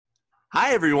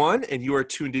Hi, everyone, and you are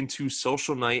tuned into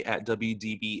Social Night at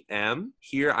WDBM.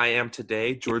 Here I am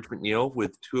today, George McNeil,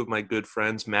 with two of my good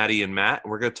friends, Maddie and Matt, and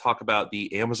we're going to talk about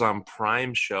the Amazon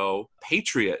Prime show,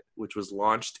 Patriot, which was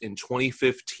launched in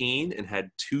 2015 and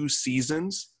had 2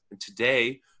 seasons. And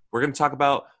today, we're going to talk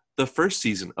about the first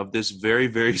season of this very,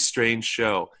 very strange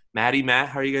show. Maddie, Matt,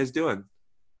 how are you guys doing?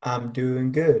 I'm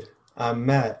doing good. I'm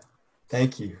Matt.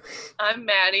 Thank you. I'm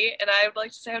Maddie, and I would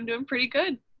like to say I'm doing pretty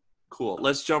good. Cool.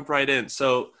 Let's jump right in.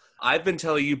 So I've been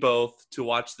telling you both to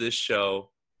watch this show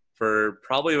for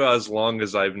probably about as long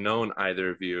as I've known either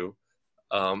of you.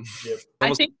 Yep.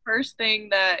 I think first thing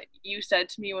that you said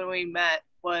to me when we met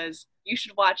was you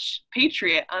should watch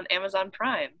Patriot on Amazon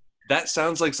Prime. That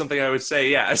sounds like something I would say.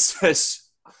 Yeah.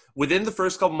 Within the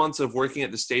first couple months of working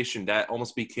at the station, that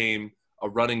almost became a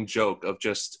running joke of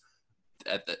just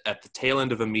at the tail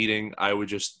end of a meeting, I would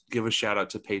just give a shout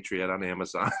out to Patriot on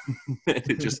Amazon. And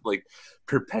it just like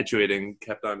perpetuating,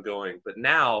 kept on going. But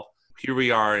now here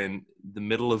we are in the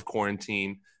middle of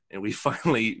quarantine, and we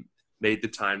finally made the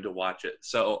time to watch it.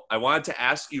 So I wanted to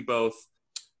ask you both,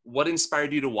 what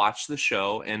inspired you to watch the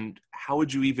show, and how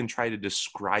would you even try to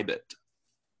describe it?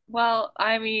 Well,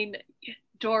 I mean,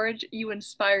 George, you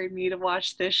inspired me to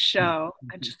watch this show.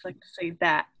 I'd just like to say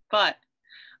that. But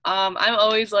I'm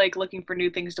always like looking for new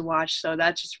things to watch, so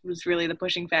that just was really the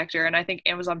pushing factor. And I think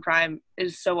Amazon Prime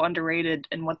is so underrated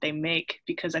in what they make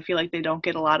because I feel like they don't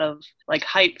get a lot of like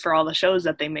hype for all the shows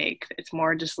that they make. It's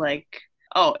more just like,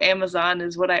 oh, Amazon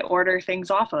is what I order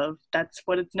things off of. That's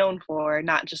what it's known for,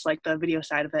 not just like the video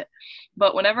side of it.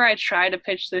 But whenever I try to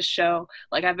pitch this show,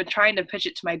 like I've been trying to pitch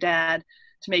it to my dad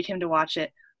to make him to watch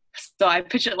it. So I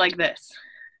pitch it like this.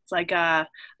 It's like a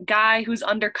guy who's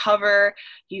undercover.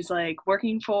 He's like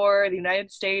working for the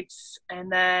United States,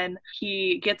 and then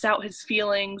he gets out his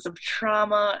feelings of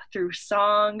trauma through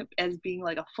song as being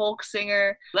like a folk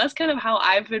singer. That's kind of how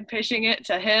I've been pitching it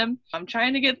to him. I'm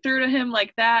trying to get through to him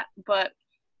like that, but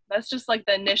that's just like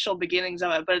the initial beginnings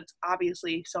of it, but it's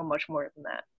obviously so much more than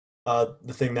that.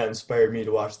 The thing that inspired me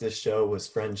to watch this show was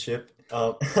friendship.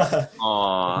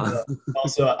 Aww.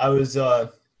 Also,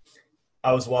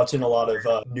 I was watching a lot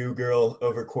of New Girl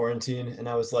over quarantine, and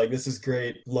I was like, this is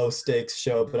great, low stakes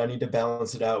show, but I need to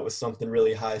balance it out with something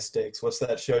really high stakes. What's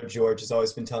that show George has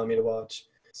always been telling me to watch?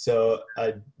 So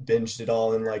I binged it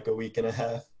all in like a week and a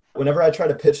half. Whenever I try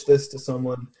to pitch this to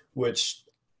someone, which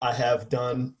I have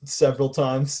done several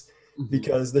times,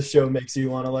 because the show makes you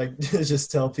want to like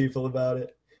just tell people about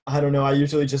it. I don't know. I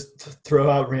usually just throw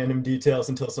out random details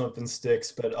until something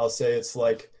sticks, but I'll say it's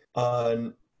like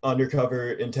an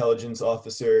undercover intelligence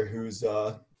officer who's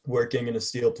working in a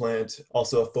steel plant,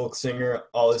 also a folk singer.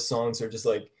 All his songs are just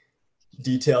like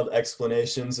detailed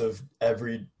explanations of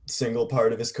every single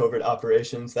part of his covert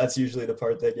operations. That's usually the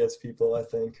part that gets people, I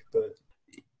think. But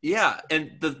Yeah,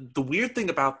 and the weird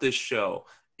thing about this show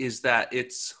is that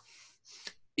it's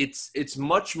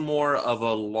much more of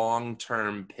a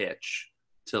long-term pitch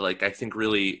to like I think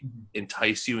really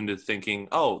entice you into thinking,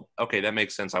 oh, okay, that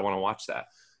makes sense. I want to watch that.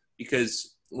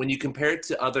 Because when you compare it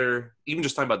to other, even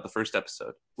just talking about the first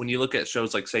episode, when you look at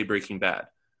shows like, say, Breaking Bad,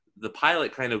 the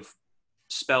pilot kind of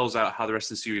spells out how the rest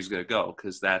of the series is going to go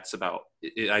because that's about,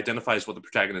 it identifies what the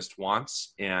protagonist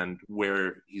wants and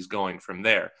where he's going from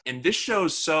there. And this show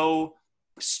is so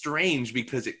strange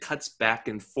because it cuts back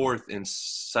and forth in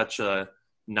such a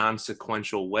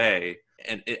non-sequential way.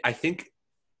 And I think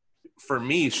for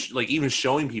me, like even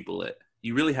showing people it,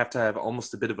 you really have to have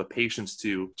almost a bit of a patience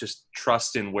to just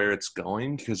trust in where it's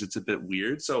going because it's a bit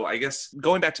weird. So I guess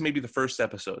going back to maybe the first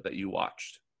episode that you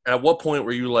watched, at what point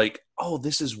were you like, oh,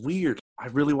 this is weird. I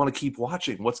really want to keep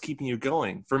watching. What's keeping you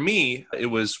going? For me, it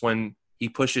was when he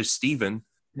pushes Steven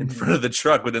in front of the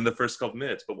truck within the first couple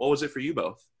minutes. But what was it for you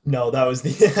both? no, that was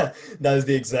the that was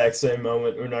the exact same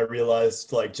moment when I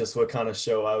realized like just what kind of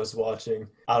show I was watching.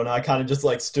 I don't know, I kind of just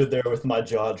like stood there with my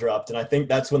jaw dropped, and I think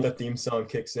that's when the theme song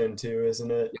kicks in too,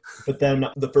 isn't it? But then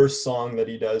the first song that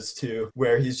he does too,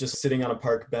 where he's just sitting on a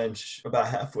park bench about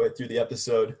halfway through the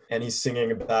episode, and he's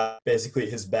singing about basically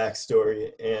his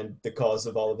backstory and the cause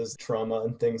of all of his trauma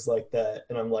and things like that.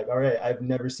 And I'm like, all right, I've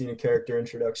never seen a character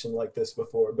introduction like this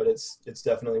before, but it's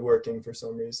definitely working for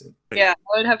some reason. Yeah,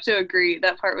 I would have to agree.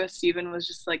 That part with Steven was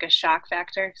just like a shock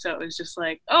factor. So it was just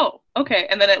like, oh, okay.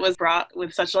 And then it was brought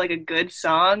with such like a good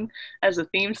song as a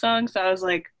theme song. So I was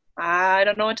like, I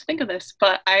don't know what to think of this.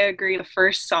 But I agree. The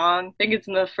first song, I think it's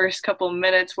in the first couple of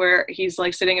minutes where he's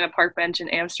like sitting in a park bench in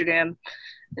Amsterdam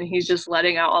and he's just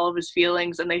letting out all of his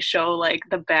feelings, and they show like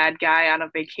the bad guy on a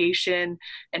vacation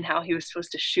and how he was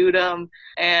supposed to shoot him,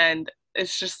 and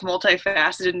it's just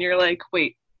multifaceted, and you're like,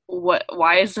 wait,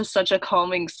 why is this such a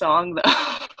calming song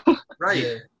though? Right.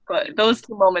 Yeah. But those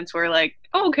two moments were like,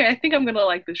 oh, okay, I think I'm gonna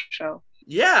like this show.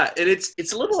 Yeah, and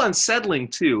it's a little unsettling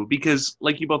too, because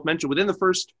like you both mentioned, within the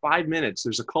first 5 minutes,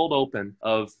 there's a cold open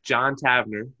of John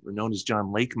Tavner, or known as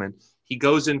John Lakeman. He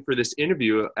goes in for this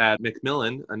interview at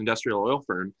Macmillan, an industrial oil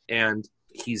firm, and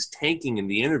he's tanking in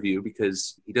the interview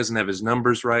because he doesn't have his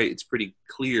numbers right. It's pretty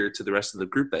clear to the rest of the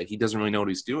group that he doesn't really know what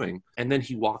he's doing. And then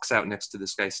he walks out next to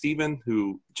this guy, Steven,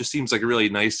 who just seems like a really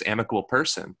nice, amicable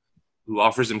person who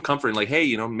offers him comfort and like,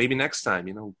 hey, maybe next time,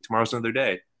 tomorrow's another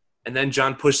day. And then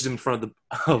John pushes him in front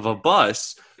of a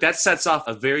bus. That sets off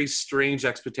a very strange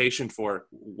expectation for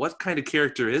what kind of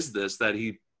character is this that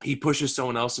he pushes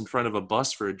someone else in front of a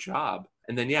bus for a job.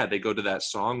 And then, they go to that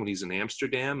song when he's in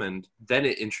Amsterdam, and then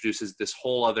it introduces this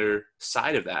whole other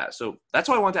side of that. So that's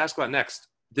what I want to ask about next.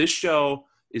 This show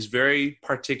is very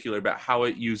particular about how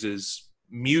it uses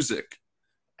music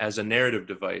as a narrative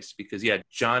device because,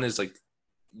 John is like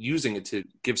using it to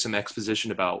give some exposition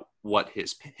about what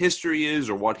his history is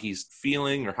or what he's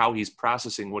feeling or how he's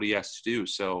processing what he has to do.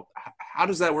 So how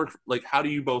does that work? Like, how do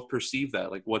you both perceive that?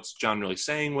 Like, what's John really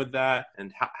saying with that,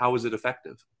 and how is it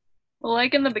effective? Well,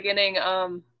 like in the beginning,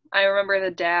 I remember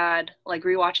the dad, like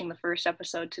rewatching the first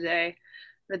episode today,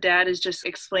 the dad is just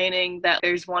explaining that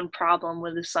there's one problem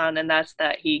with his son, and that's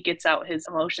that he gets out his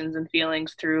emotions and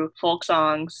feelings through folk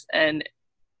songs and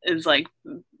is like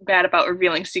bad about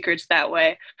revealing secrets that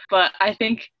way. But I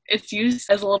think it's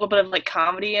used as a little bit of like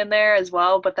comedy in there as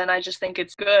well. But then I just think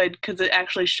it's good because it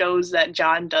actually shows that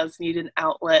John does need an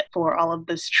outlet for all of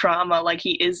this trauma. Like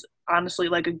he is honestly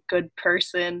like a good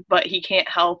person, but he can't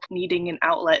help needing an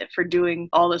outlet for doing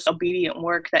all this obedient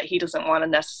work that he doesn't want to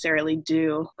necessarily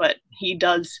do. But he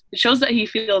does. It shows that he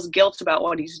feels guilt about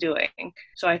what he's doing.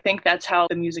 So I think that's how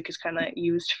the music is kind of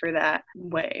used for that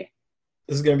way.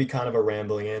 This is going to be kind of a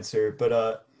rambling answer,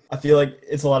 but I feel like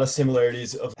it's a lot of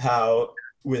similarities of how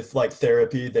with like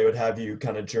therapy, they would have you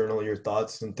kind of journal your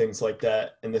thoughts and things like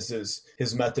that. And this is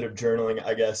his method of journaling,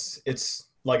 I guess. It's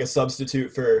like a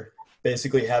substitute for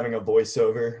basically having a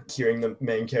voiceover, hearing the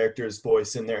main character's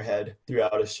voice in their head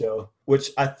throughout a show,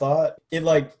 which I thought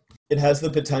it has the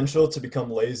potential to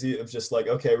become lazy of just like,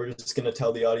 okay, we're just going to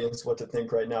tell the audience what to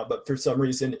think right now. But for some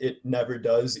reason, it never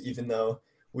does, even though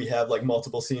we have like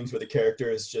multiple scenes where the character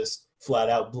is just flat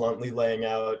out bluntly laying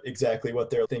out exactly what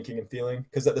they're thinking and feeling.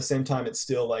 Because at the same time, it's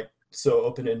still like so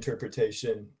open to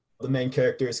interpretation. The main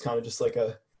character is kind of just like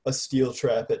a steel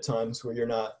trap at times where you're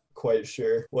not quite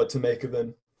sure what to make of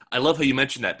him. I love how you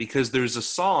mentioned that because there's a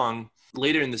song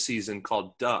later in the season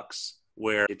called Ducks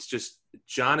where it's just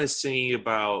John is singing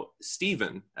about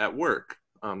Steven at work,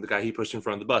 the guy he pushed in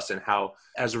front of the bus, and how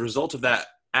as a result of that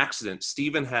accident,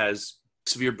 Steven has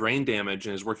severe brain damage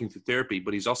and is working through therapy,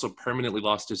 but he's also permanently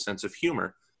lost his sense of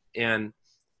humor. And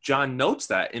John notes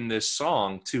that in this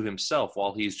song to himself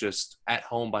while he's just at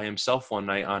home by himself one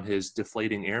night on his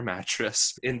deflating air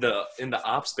mattress in the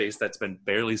op space that's been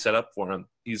barely set up for him.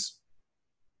 He's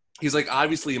like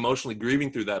obviously emotionally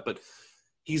grieving through that, but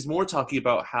he's more talking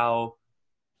about how,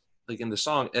 like in the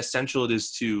song, essential it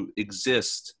is to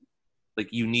exist. Like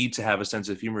you need to have a sense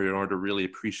of humor in order to really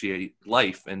appreciate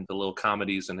life and the little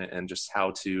comedies and just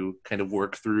how to kind of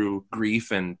work through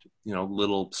grief and,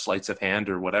 little sleights of hand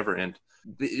or whatever. And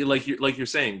like you're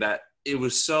saying that it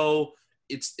was so,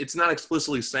 it's not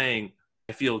explicitly saying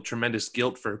I feel tremendous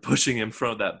guilt for pushing him in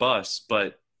front of that bus,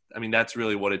 but I mean, that's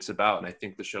really what it's about. And I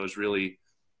think the show is really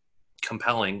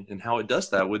compelling in how it does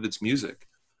that with its music.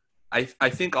 I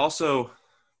think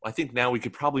now we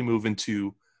could probably move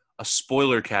into a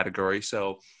spoiler category.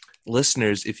 So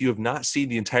listeners, if you have not seen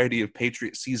the entirety of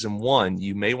Patriot season 1,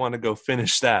 you may want to go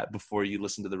finish that before you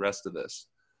listen to the rest of this.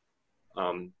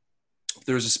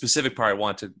 There's a specific part I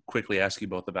want to quickly ask you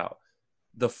both about.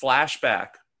 The flashback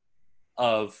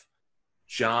of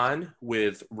John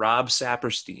with Rob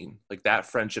Saperstein, like that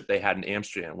friendship they had in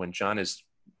Amsterdam when John is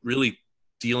really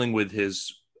dealing with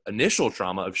his initial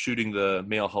trauma of shooting the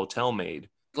male hotel maid.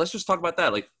 Let's just talk about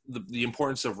that, like the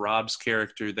importance of Rob's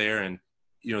character there and,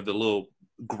 the little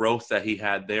growth that he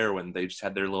had there when they just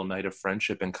had their little night of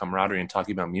friendship and camaraderie and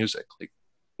talking about music. Like,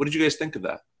 what did you guys think of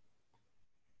that?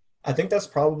 I think that's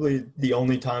probably the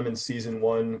only time in season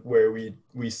 1 where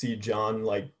we see John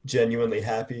like genuinely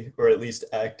happy, or at least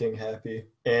acting happy.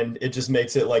 And it just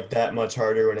makes it like that much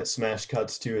harder when it smash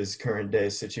cuts to his current day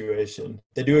situation.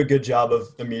 They do a good job of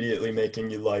immediately making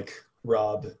you like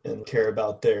Rob and care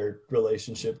about their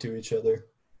relationship to each other.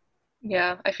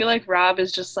 Yeah, I feel like Rob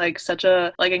is just like such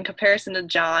a, like in comparison to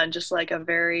John, just like a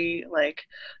very like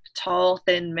tall,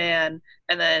 thin man.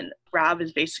 And then Rob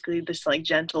is basically this like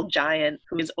gentle giant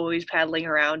who is always paddling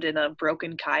around in a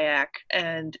broken kayak.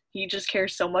 And he just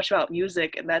cares so much about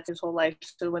music, and that's his whole life.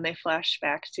 So when they flash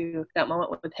back to that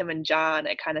moment with him and John,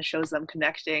 it kind of shows them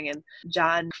connecting and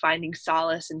John finding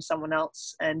solace in someone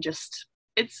else. And just,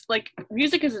 it's like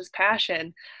music is his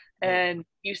passion. And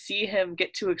you see him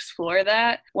get to explore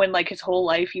that when like his whole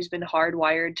life he's been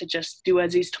hardwired to just do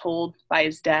as he's told by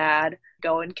his dad.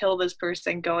 Go and kill this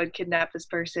person, go and kidnap this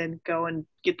person, go and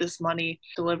get this money,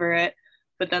 deliver it.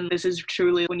 But then this is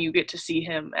truly when you get to see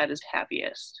him at his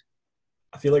happiest.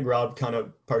 I feel like Rob kind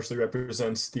of partially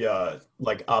represents the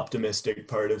like optimistic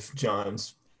part of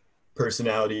John's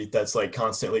personality that's like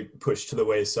constantly pushed to the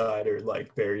wayside or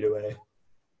like buried away.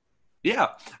 Yeah,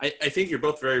 I think you're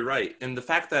both very right. And the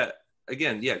fact that,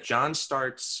 again, yeah, John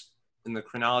starts in the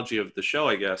chronology of the show,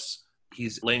 I guess,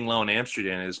 he's laying low in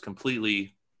Amsterdam, is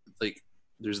completely like,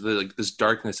 there's this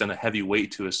darkness and a heavy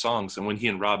weight to his songs. And when he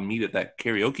and Rob meet at that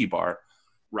karaoke bar,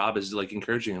 Rob is like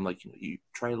encouraging him, like, you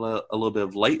try a little bit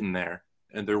of light in there.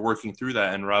 And they're working through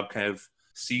that. And Rob kind of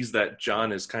sees that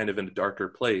John is kind of in a darker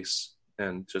place,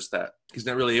 and just that he's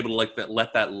not really able to like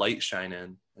let that light shine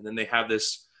in. And then they have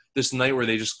this night where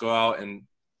they just go out and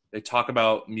they talk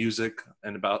about music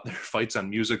and about their fights on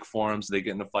music forums. They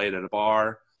get in a fight at a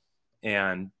bar,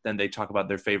 and then they talk about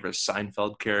their favorite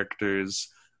Seinfeld characters.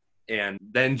 And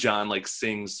then John like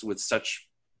sings with such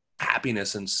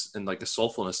happiness and like a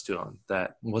soulfulness to him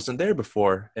that wasn't there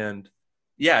before. And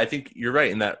yeah, I think you're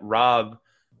right in that Rob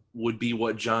would be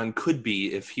what John could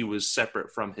be if he was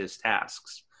separate from his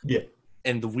tasks. Yeah.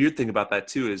 And the weird thing about that,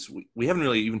 too, is we haven't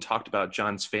really even talked about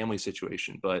John's family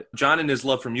situation. But John and his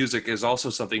love for music is also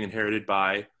something inherited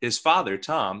by his father,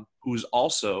 Tom, who's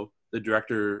also the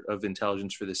director of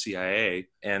intelligence for the CIA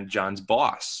and John's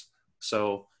boss.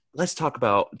 So let's talk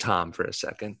about Tom for a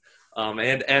second.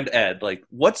 And Ed, like,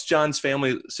 what's John's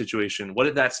family situation? What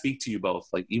did that speak to you both?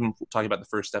 Like, even talking about the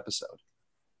first episode.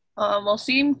 Well,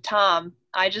 seeing Tom,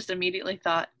 I just immediately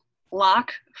thought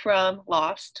Locke from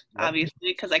Lost, obviously,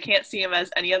 because I can't see him as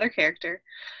any other character.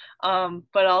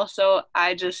 But also,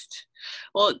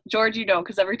 George,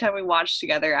 because every time we watched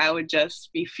together, I would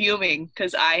just be fuming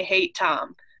because I hate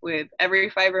Tom with every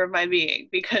fiber of my being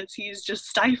because he's just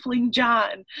stifling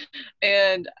John.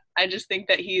 And I just think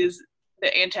that he is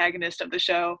the antagonist of the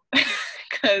show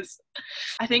because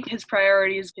I think his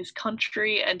priorities, his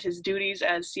country and his duties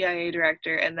as CIA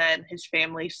director, and then his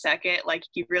family second. Like,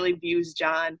 he really views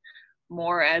John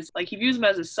more as, like, he views him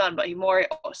as his son, but he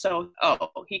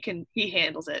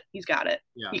handles it. He's got it.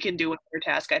 Yeah. He can do whatever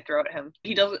task I throw at him.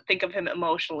 He doesn't think of him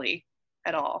emotionally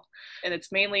at all. And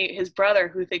it's mainly his brother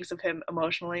who thinks of him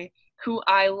emotionally, who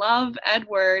I love,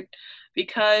 Edward,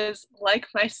 because like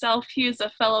myself, he is a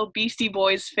fellow Beastie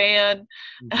Boys fan.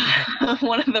 I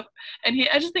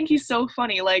just think he's so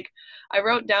funny. Like, I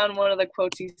wrote down one of the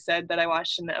quotes he said that I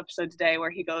watched in the episode today,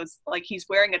 where he goes, like, he's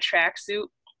wearing a tracksuit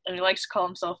and he likes to call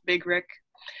himself Big Rick.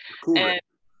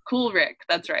 Cool Rick,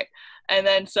 that's right. And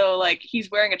then so like he's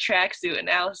wearing a tracksuit and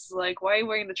Alice is like, why are you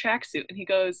wearing the tracksuit? And he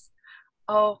goes,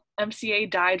 oh,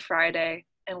 MCA died Friday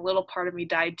and a little part of me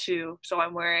died too, so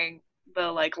I'm wearing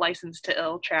the like License to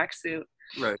Ill tracksuit.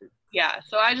 Right. Yeah,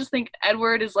 so I just think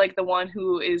Edward is like the one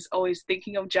who is always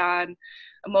thinking of John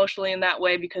emotionally in that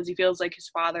way because he feels like his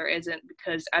father isn't,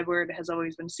 because Edward has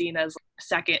always been seen as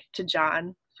second to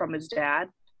John from his dad,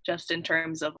 just in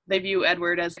terms of they view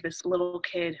Edward as this little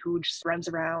kid who just runs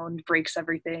around, breaks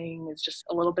everything, is just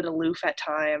a little bit aloof at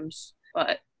times.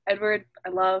 But Edward, I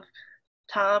love.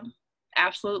 Tom,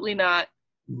 absolutely not.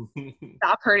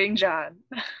 Stop hurting John.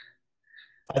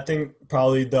 I think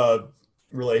probably the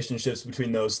relationships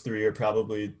between those three are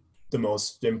probably the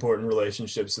most important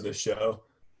relationships of the show.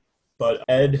 But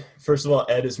Ed, first of all,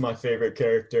 Ed is my favorite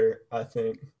character, I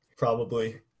think,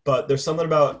 probably. But there's something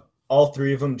about all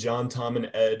three of them, John, Tom, and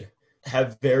Ed,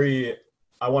 have very,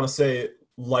 I want to say,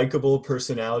 likable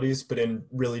personalities, but in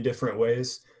really different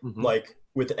ways. Mm-hmm. Like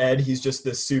with Ed, he's just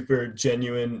this super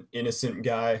genuine, innocent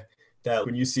guy that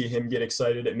when you see him get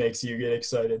excited, it makes you get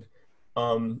excited.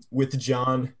 With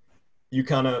John, you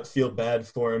kind of feel bad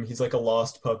for him. He's like a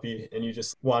lost puppy and you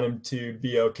just want him to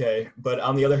be okay. But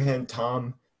on the other hand,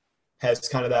 Tom has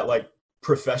kind of that like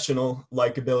professional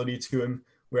likability to him,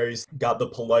 where he's got the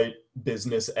polite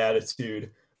business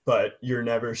attitude, but you're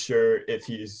never sure if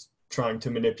he's trying to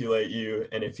manipulate you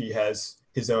and if he has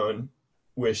his own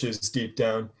wishes deep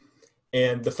down.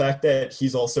 And the fact that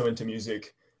he's also into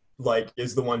music, like,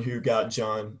 is the one who got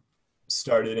John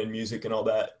started in music and all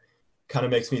that, kind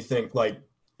of makes me think, like,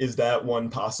 is that one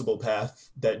possible path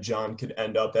that John could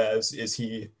end up as? Is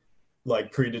he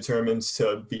like predetermined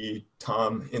to be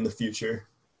Tom in the future?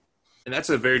 And that's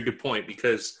a very good point,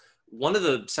 because one of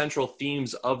the central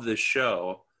themes of this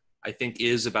show, I think,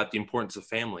 is about the importance of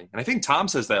family. And I think Tom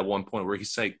says that at one point where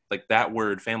he's like that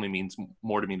word family means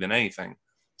more to me than anything.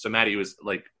 So Maddie was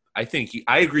like, I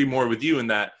agree more with you in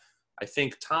that I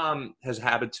think Tom has a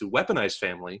habit to weaponize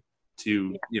family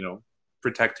to,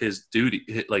 protect his duty,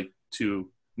 like to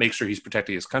make sure he's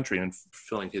protecting his country and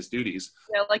fulfilling his duties.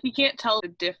 Yeah, like you can't tell the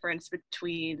difference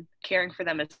between caring for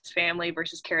them as family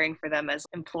versus caring for them as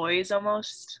employees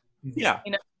almost. Yeah.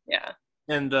 Yeah.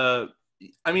 And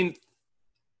I mean,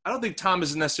 I don't think Tom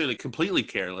is necessarily completely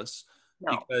careless.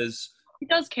 No. Because he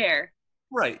does care.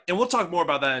 Right. And we'll talk more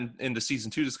about that in the season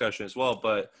 2 discussion as well.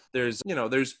 But there's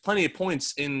plenty of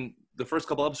points in the first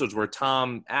couple episodes where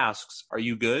Tom asks, "Are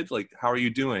you good? Like, how are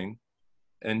you doing?"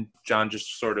 And John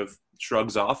just sort of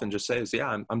shrugs off and just says,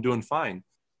 "Yeah, I'm doing fine."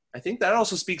 I think that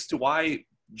also speaks to why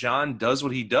John does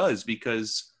what he does,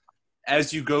 because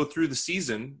as you go through the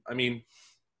season, I mean,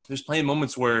 there's plenty of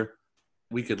moments where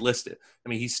we could list it. I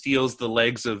mean, he steals the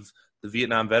legs of the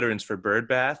Vietnam veterans for bird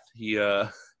bath. He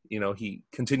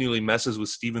continually messes with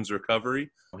Steven's recovery.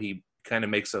 He kind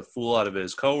of makes a fool out of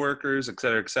his coworkers, et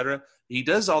cetera, et cetera. He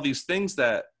does all these things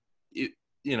that,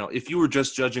 if you were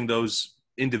just judging those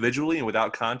individually and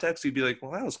without context, you'd be like,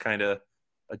 well, that was kind of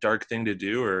a dark thing to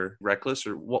do, or reckless,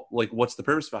 or what's the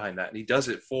purpose behind that? And he does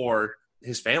it for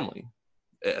his family,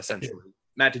 essentially. Yeah.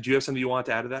 Matt, did you have something you want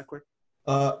to add to that quick?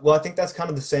 Well, I think that's kind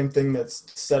of the same thing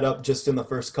that's set up just in the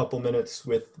first couple minutes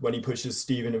with when he pushes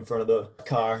Steven in front of the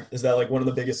car, is that like one of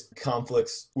the biggest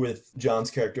conflicts with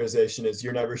John's characterization is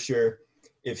you're never sure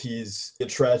if he's a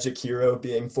tragic hero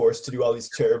being forced to do all these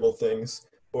terrible things,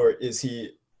 or is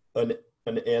he an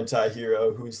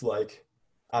anti-hero who's like,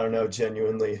 I don't know,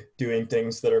 genuinely doing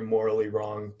things that are morally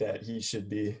wrong that he should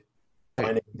be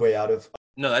finding a way out of.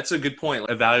 No, that's a good point.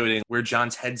 Evaluating where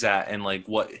John's head's at and like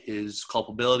what his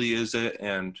culpability is,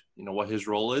 and what his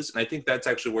role is. And I think that's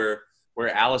actually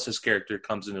where Alice's character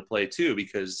comes into play too,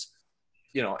 because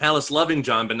Alice loving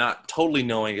John but not totally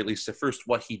knowing, at least at first,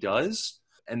 what he does,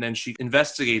 and then she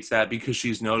investigates that because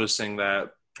she's noticing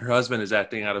that her husband is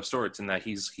acting out of sorts and that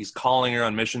he's calling her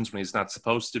on missions when he's not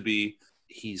supposed to be.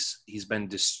 He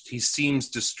seems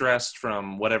distressed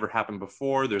from whatever happened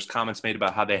before. There's comments made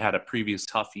about how they had a previous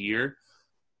tough year.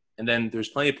 And then there's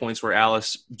plenty of points where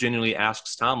Alice genuinely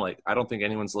asks Tom, like, I don't think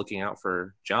anyone's looking out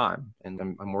for John, and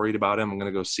I'm worried about him. I'm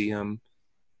going to go see him.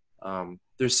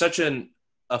 There's such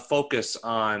a focus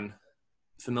on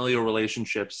familial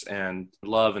relationships and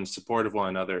love and support of one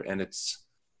another. And it's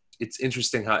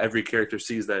interesting how every character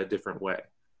sees that a different way.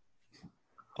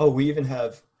 Oh, we even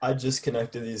have, I just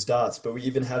connected these dots, but we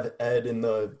even have Ed in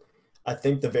I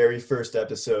think the very first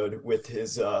episode with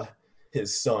his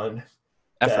son.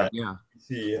 Ephraim, yeah.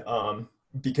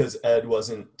 Because Ed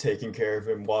wasn't taking care of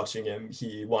him, watching him,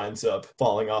 he winds up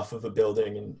falling off of a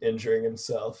building and injuring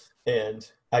himself. And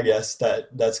I guess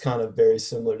that's kind of very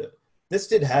similar to, this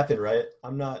did happen, right?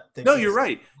 I'm not thinking. No, you're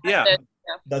right. Yeah.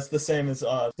 That's the same as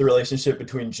the relationship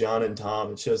between John and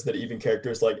Tom. It shows that even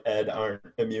characters like Ed aren't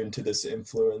immune to this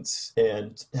influence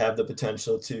and have the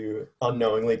potential to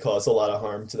unknowingly cause a lot of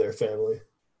harm to their family.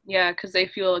 Yeah, because they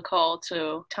feel a call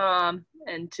to Tom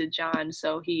and to John,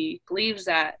 so he believes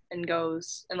that and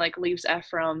goes and leaves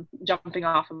Ephraim jumping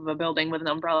off of a building with an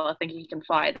umbrella thinking he can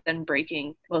fly, then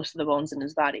breaking most of the bones in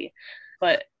his body.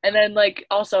 And then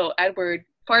also Edward,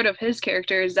 part of his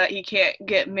character is that he can't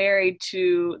get married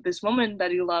to this woman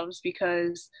that he loves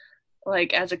because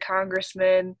as a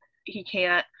congressman he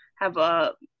can't have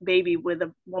a baby with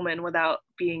a woman without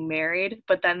being married,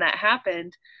 but then that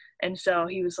happened. And so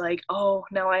he was like, oh,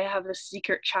 now I have this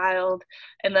secret child.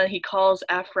 And then he calls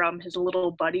Ephraim his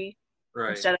little buddy,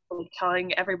 right, instead of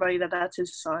telling everybody that that's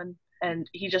his son. And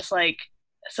he just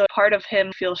so part of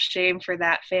him feels shame for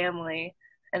that family.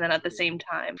 And then at the same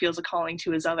time feels a calling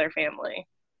to his other family.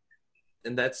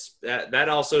 And that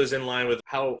also is in line with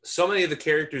how so many of the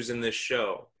characters in this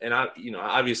show, and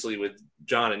obviously with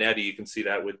John and Eddie, you can see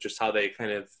that with just how they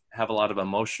kind of have a lot of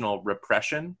emotional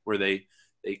repression where they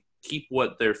keep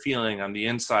what they're feeling on the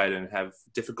inside and have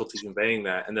difficulty conveying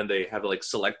that, and then they have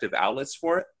selective outlets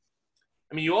for it.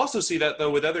 I mean, you also see that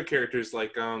though with other characters we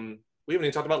haven't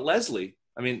even talked about Leslie.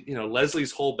 I mean,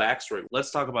 Leslie's whole backstory. Let's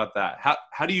talk about that.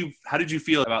 How did you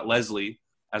feel about Leslie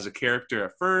as a character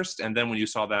at first, and then when you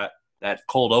saw that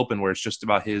cold open where it's just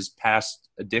about his past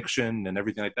addiction and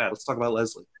everything like that? Let's talk about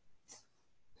Leslie.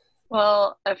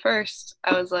 Well, at first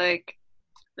I was like,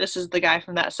 this is the guy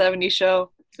from that 70s show.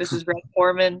 This is Red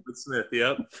Foreman. Smith,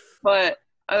 yep. But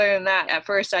other than that, at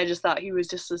first I just thought he was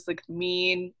just this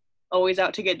mean, always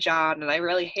out to get John, and I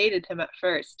really hated him at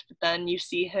first. But then you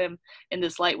see him in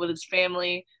this light with his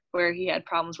family, where he had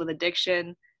problems with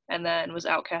addiction and then was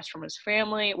outcast from his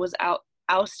family, was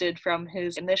ousted from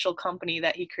his initial company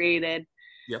that he created.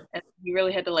 Yep. And he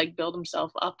really had to like build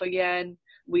himself up again.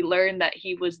 We learned that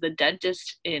he was the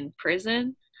dentist in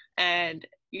prison, and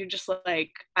you're just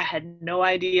like, I had no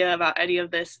idea about any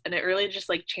of this, and it really just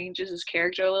like changes his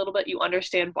character a little bit. You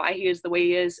understand why he is the way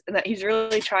he is, and that he's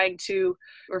really trying to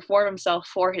reform himself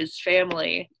for his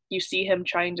family. You see him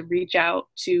trying to reach out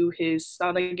to his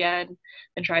son again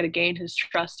and try to gain his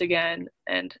trust again,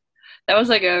 and that was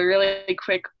like a really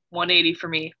quick 180 for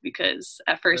me, because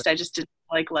at first I just didn't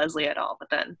like Leslie at all, but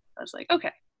then I was like,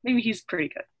 okay, maybe he's pretty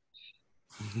good.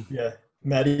 Yeah,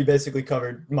 Maddie basically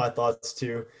covered my thoughts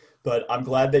too, but I'm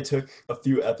glad they took a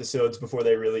few episodes before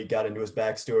they really got into his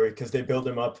backstory, because they build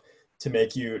him up to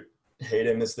make you hate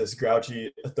him as this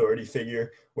grouchy authority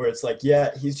figure, where it's like,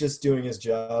 yeah, he's just doing his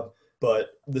job,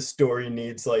 but the story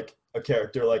needs like a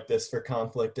character like this for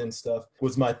conflict and stuff,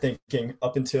 was my thinking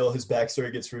up until his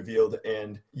backstory gets revealed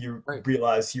and you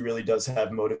realize he really does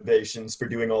have motivations for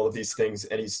doing all of these things,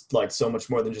 and he's like so much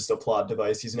more than just a plot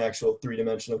device. He's an actual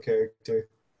three-dimensional character.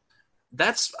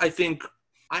 That's, I think,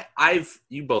 I've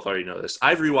you both already know this.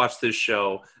 I've rewatched this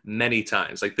show many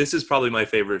times. Like, this is probably my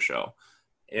favorite show.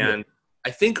 And yeah.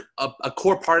 I think a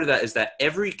core part of that is that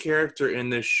every character in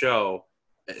this show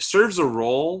serves a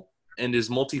role and is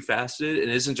multifaceted and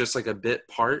isn't just like a bit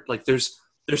part. Like there's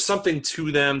something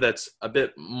to them that's a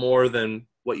bit more than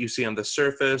what you see on the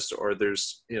surface, or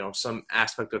there's, you know, some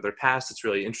aspect of their past that's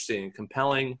really interesting and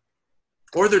compelling,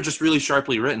 or they're just really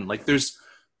sharply written. Like there's,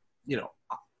 you know,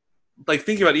 like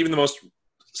thinking about even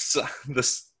the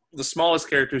smallest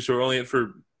characters who are only in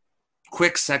for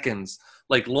quick seconds,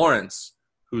 like Lawrence,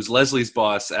 who's Leslie's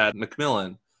boss at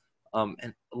Macmillan.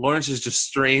 And Lawrence has just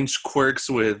strange quirks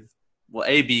with, well,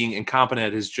 A, being incompetent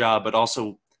at his job, but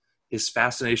also his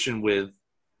fascination with,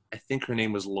 I think her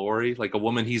name was Lori, like a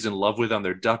woman he's in love with on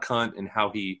their duck hunt, and how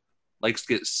he likes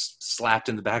to get slapped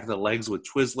in the back of the legs with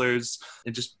Twizzlers,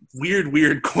 and just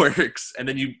weird quirks. And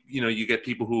then you get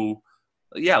people who,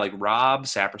 yeah, like Rob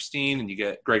Saperstein, and you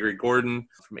get Gregory Gordon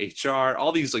from HR,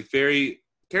 all these like very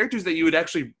characters that you would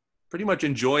actually pretty much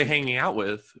enjoy hanging out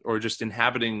with or just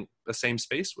inhabiting the same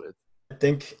space with. I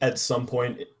think at some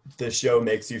point the show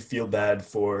makes you feel bad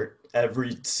for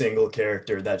every single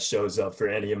character that shows up for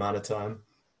any amount of time.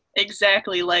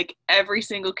 Exactly. Like every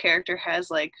single character has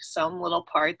like some little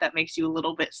part that makes you a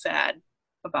little bit sad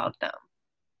about them.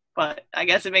 But I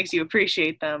guess it makes you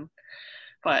appreciate them.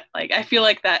 But like I feel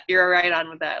like that you're right on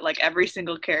with that. Like every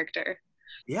single character.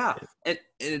 Yeah. And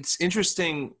it's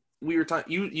interesting. We were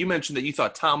talking, you mentioned that you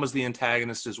thought Tom was the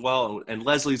antagonist as well, and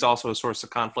Leslie's also a source of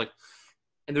conflict.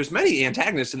 And there's many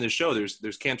antagonists in this show.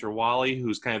 There's Cantor Wally,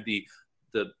 who's kind of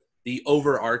the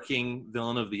overarching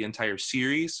villain of the entire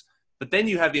series. But then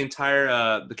you have the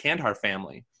entire the Kandahar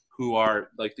family, who are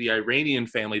like the Iranian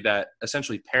family that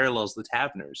essentially parallels the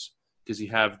Taverners, because you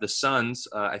have the sons.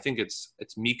 I think it's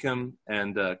Meekum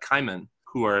and Kaiman,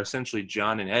 who are essentially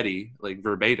John and Eddie, like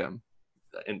verbatim,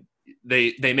 and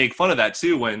they make fun of that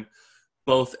too when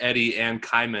both Eddie and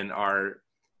Kaiman are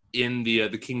in the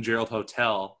King Gerald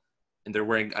Hotel. And they're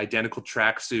wearing identical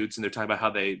tracksuits, and they're talking about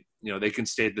how they can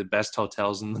stay at the best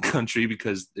hotels in the country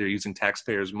because they're using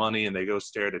taxpayers' money, and they go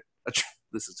stare at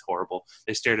this is horrible.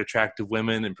 They stare at attractive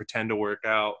women and pretend to work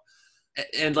out.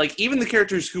 And like even the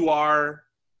characters who are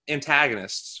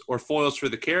antagonists or foils for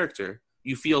the character,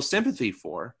 you feel sympathy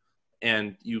for,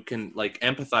 and you can like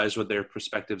empathize with their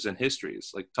perspectives and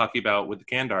histories. Like talking about with the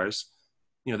Kandahars,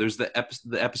 you know, there's the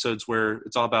episodes where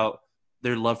it's all about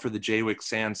their love for the Jaywick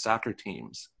Sands soccer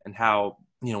teams, and how,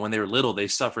 you know, when they were little, they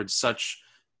suffered such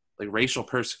like racial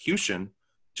persecution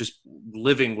just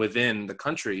living within the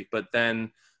country,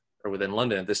 or within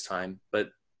London at this time. But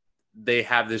they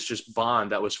have this just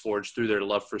bond that was forged through their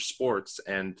love for sports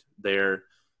and their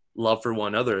love for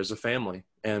one another as a family.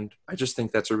 And I just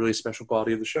think that's a really special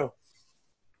quality of the show.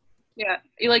 Yeah.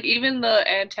 Like even the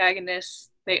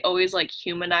antagonists, they always like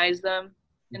humanize them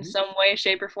in some way,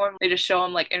 shape, or form. They just show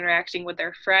them like interacting with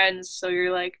their friends. So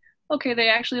you're like, okay, they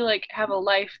actually like have a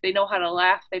life. They know how to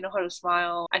laugh. They know how to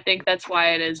smile. I think that's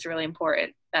why it is really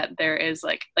important that there is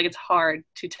like it's hard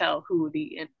to tell who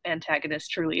the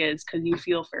antagonist truly is, because you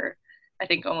feel for, I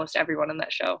think, almost everyone in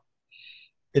that show.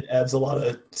 It adds a lot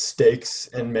of stakes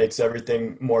and makes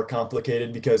everything more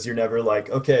complicated, because you're never like,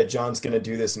 okay, John's going to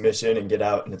do this mission and get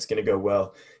out and it's going to go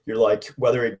well. You're like,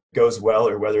 whether it goes well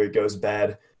or whether it goes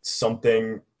bad,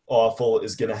 something awful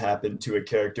is going to happen to a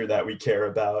character that we care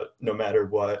about no matter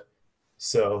what.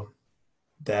 So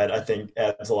that, I think,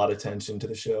 adds a lot of tension to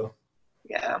the show.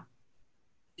 Yeah.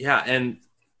 Yeah, and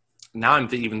now I'm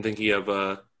even thinking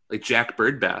of like Jack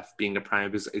Birdbath being a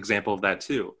prime example of that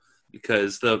too,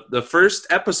 because the first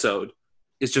episode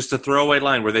is just a throwaway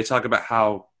line where they talk about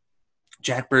how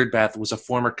Jack Birdbath was a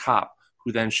former cop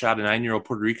who then shot a 9-year-old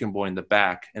Puerto Rican boy in the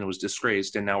back and was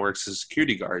disgraced and now works as a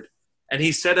security guard. And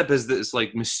he's set up as this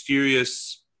like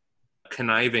mysterious,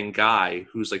 conniving guy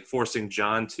who's like forcing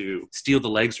John to steal the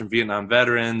legs from Vietnam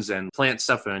veterans and plant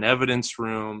stuff in an evidence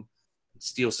room,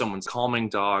 steal someone's calming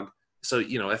dog. So,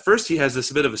 at first he has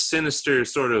this bit of a sinister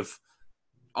sort of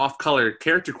off-color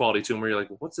character quality to him where you're like,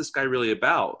 well, what's this guy really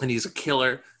about? And he's a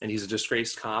killer and he's a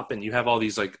disgraced cop and you have all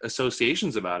these like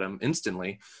associations about him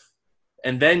instantly.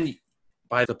 And then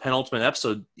by the penultimate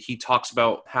episode, he talks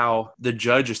about how the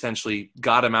judge essentially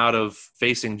got him out of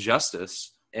facing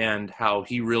justice and how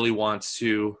he really wants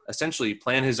to essentially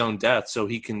plan his own death so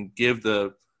he can give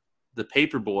the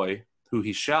paper boy who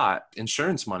he shot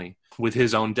insurance money with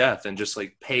his own death and just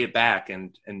like pay it back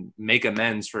and make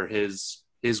amends for his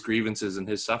grievances and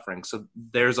his suffering. So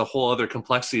there's a whole other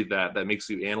complexity that makes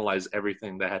you analyze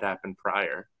everything that had happened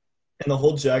prior. And the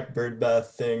whole Jack Birdbath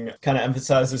thing kind of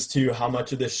emphasizes too how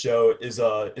much of this show is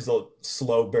a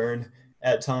slow burn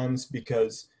at times,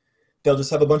 because they'll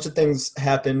just have a bunch of things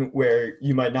happen where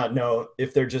you might not know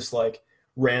if they're just like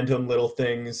random little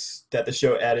things that the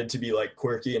show added to be like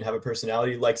quirky and have a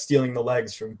personality, like stealing the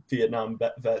legs from Vietnam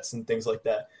vets and things like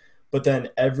that. But then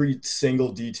every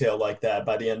single detail like that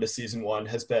by the end of season 1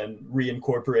 has been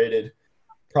reincorporated,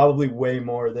 probably way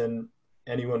more than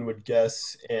anyone would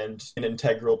guess, and an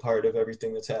integral part of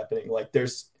everything that's happening. Like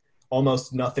there's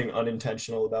almost nothing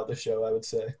unintentional about the show, I would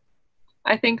say.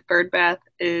 I think Birdbath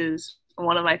is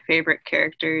one of my favorite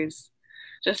characters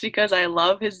just because I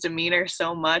love his demeanor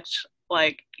so much.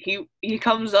 Like he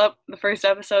comes up the first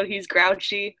episode, he's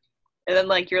grouchy, and then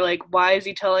like you're like, why is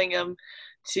he telling him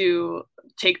to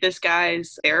take this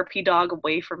guy's therapy dog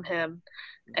away from him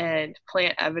and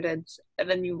plant evidence? And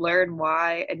then you learn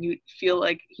why, and you feel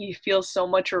like he feels so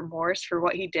much remorse for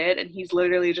what he did, and he's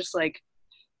literally just like,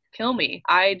 kill me,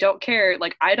 I don't care,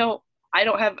 like I don't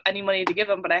have any money to give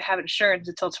him, but I have insurance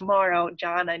until tomorrow.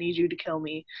 John, I need you to kill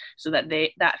me so that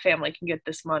that family can get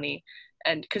this money.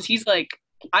 And because he's like,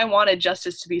 I wanted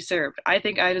justice to be served, I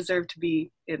think I deserve to be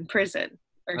in prison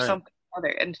or something other.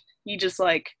 And he just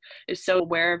like is so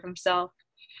aware of himself,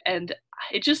 and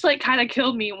it just like kind of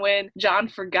killed me when John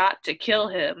forgot to kill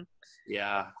him.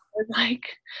 Yeah. Like,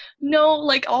 no,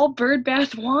 like all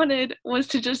Birdbath wanted was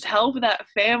to just help that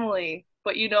family,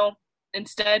 but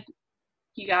instead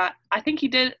I think he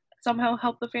did somehow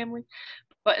help the family,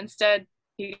 but instead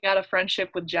he got a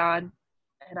friendship with John,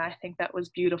 and I think that was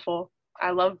beautiful.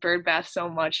 I love Birdbath so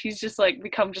much. He's just like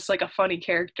become just like a funny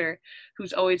character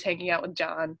who's always hanging out with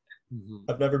John.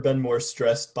 I've never been more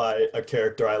stressed by a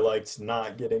character I liked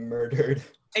not getting murdered.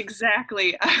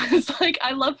 Exactly. I was like,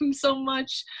 I love him so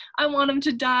much. I want him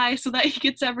to die so that he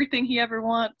gets everything he ever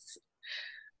wants.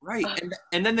 Right.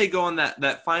 And then they go on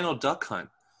that final duck hunt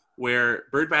where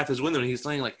Birdbath is with him and he's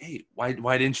saying like, hey,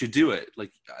 why didn't you do it?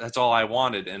 Like, that's all I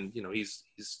wanted. And, he's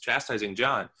chastising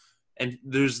John. And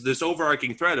there's this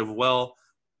overarching thread of, well,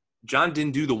 John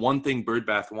didn't do the one thing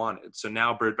Birdbath wanted. So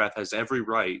now Birdbath has every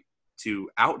right to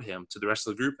out him to the rest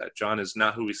of the group that John is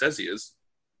not who he says he is.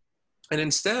 And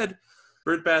instead,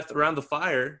 Birdbath around the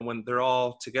fire, when they're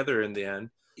all together in the end,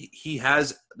 he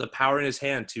has the power in his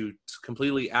hand to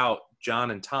completely out John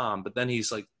and Tom. But then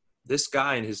he's like, this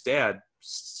guy and his dad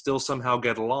still somehow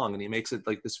get along. And he makes it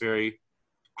like this very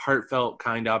heartfelt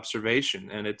kind observation.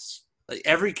 And it's like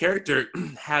every character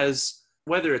has,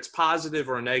 whether it's positive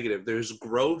or negative, there's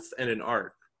growth and an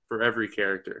arc for every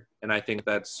character. And I think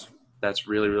that's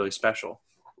really, really special.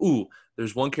 Ooh,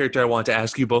 there's one character I want to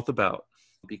ask you both about,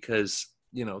 because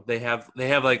they have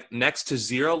like next to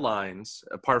zero lines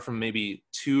apart from maybe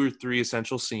 2 or 3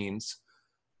 essential scenes.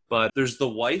 But there's the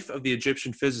wife of the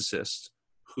Egyptian physicist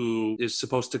who is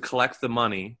supposed to collect the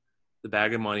money, the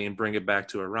bag of money, and bring it back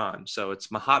to Iran. So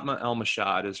it's Mahatma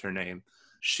El-Mashad is her name.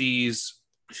 She's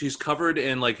covered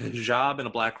in like hijab and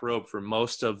a black robe for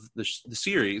most of the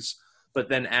series, but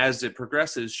then as it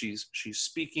progresses, she's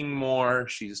speaking more.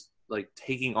 She's like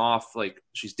taking off, like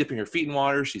she's dipping her feet in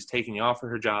water. She's taking off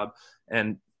her hijab.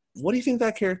 And what do you think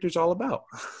that character's all about?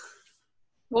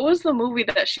 What was the movie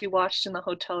that she watched in the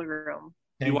hotel room?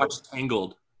 You watched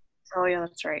Tangled. Oh yeah,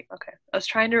 that's right. Okay, I was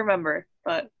trying to remember,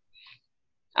 but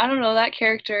I don't know that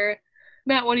character.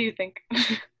 Matt, what do you think?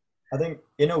 I think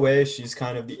in a way she's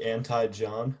kind of the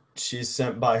anti-John. She's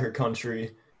sent by her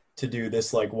country to do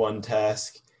this like one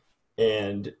task,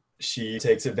 and she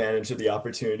takes advantage of the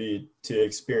opportunity to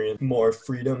experience more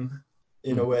freedom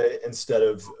in a way instead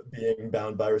of being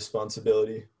bound by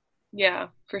responsibility. Yeah,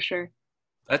 for sure.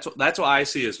 That's what I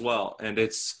see as well. And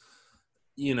it's,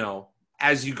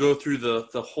 as you go through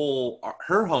the whole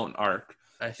her own arc,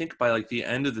 I think by like the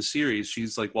end of the series,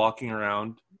 she's like walking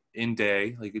around in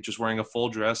day, like just wearing a full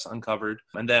dress, uncovered.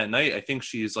 And then at night, I think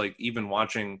she's like even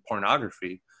watching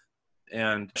pornography.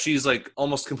 And she's like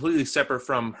almost completely separate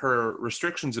from her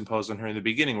restrictions imposed on her in the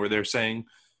beginning, where they're saying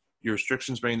your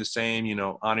restrictions remain the same,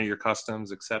 honor your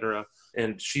customs, etc.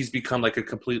 And she's become like a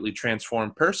completely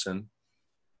transformed person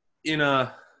in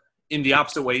the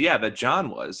opposite way, that John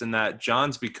was, and that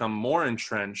John's become more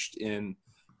entrenched in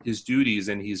his duties,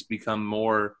 and he's become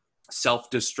more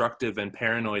self-destructive and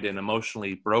paranoid and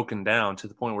emotionally broken down to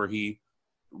the point where he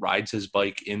rides his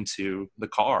bike into the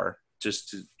car just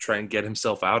to try and get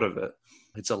himself out of it.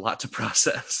 It's a lot to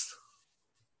process.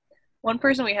 One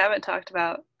person we haven't talked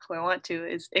about, who I want to,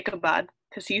 is Ichabod,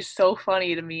 because he's so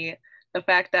funny to me. The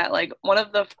fact that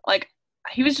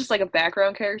he was just like a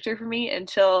background character for me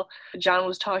until John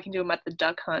was talking to him at the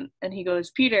duck hunt, and he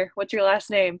goes, "Peter, what's your last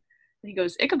name?" And he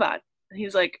goes, "Ichabod." And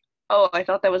he's like, "Oh, I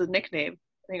thought that was a nickname."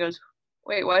 And he goes,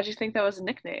 "Wait, why'd you think that was a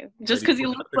nickname?" Just because he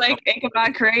looked like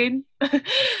Ichabod Crane.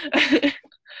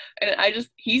 And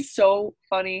he's so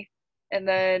funny. And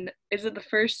then, is it the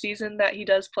first season that he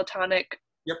does platonic?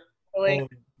 Yep. Oh,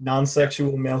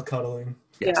 non-sexual male cuddling.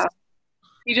 Yes. Yeah.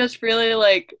 He just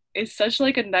really is such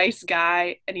like a nice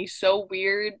guy, and he's so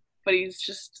weird, but he's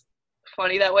just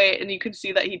funny that way. And you can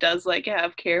see that he does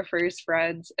have care for his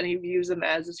friends, and he views them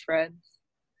as his friends.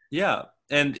 Yeah.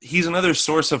 And he's another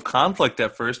source of conflict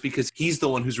at first, because he's the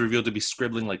one who's revealed to be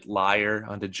scribbling like liar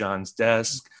onto John's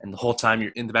desk. And the whole time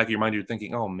you're in the back of your mind, you're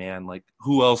thinking, oh man,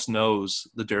 who else knows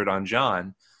the dirt on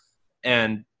John?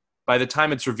 And by the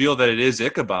time it's revealed that it is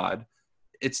Ichabod,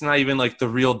 it's not even the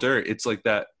real dirt. It's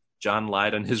that John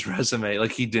lied on his resume.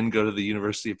 He didn't go to the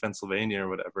University of Pennsylvania or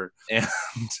whatever. And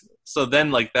so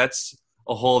then that's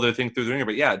a whole other thing through the ringer.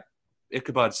 But yeah,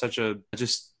 Ichabod's such a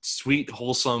just sweet,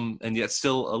 wholesome, and yet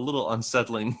still a little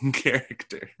unsettling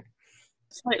character.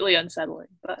 Slightly unsettling,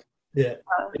 but yeah.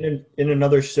 In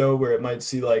another show where it might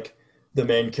see the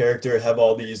main character have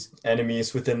all these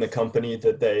enemies within the company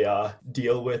that they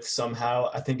deal with somehow,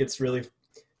 I think it's really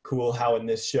cool how in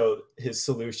this show his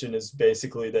solution is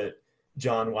basically that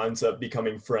John winds up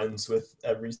becoming friends with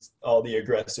all the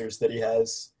aggressors that he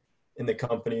has in the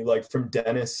company, from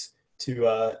Dennis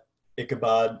to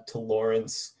Ichabod to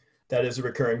Lawrence. That is a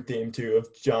recurring theme too, of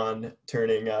John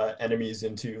turning enemies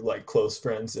into close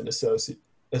friends and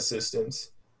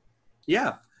assistants.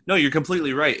 Yeah, no, you're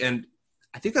completely right. And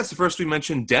I think that's the first we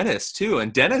mentioned Dennis too.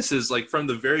 And Dennis is from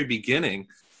the very beginning.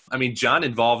 I mean, John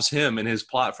involves him in his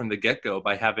plot from the get-go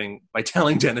by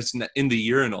telling Dennis in the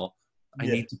urinal, I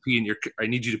need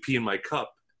you to pee in my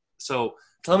cup. So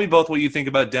tell me both what you think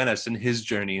about Dennis and his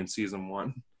journey in season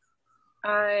 1.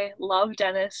 I love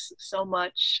Dennis so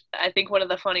much. I think one of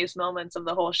the funniest moments of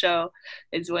the whole show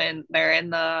is when they're in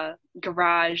the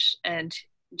garage and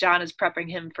John is prepping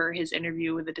him for his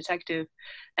interview with the detective.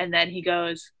 And then he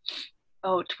goes,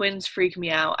 "Oh, twins freak me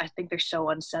out. I think they're so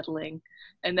unsettling."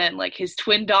 And then his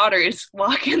twin daughters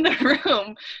walk in the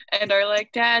room and are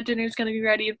like, "Dad, dinner's going to be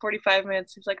ready in 45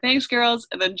 minutes. He's like, "Thanks, girls."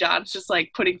 And then John's just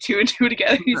putting 2 and 2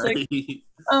 together. He's like,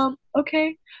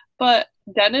 okay. But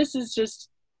Dennis is just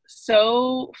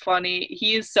so funny.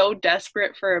 He is so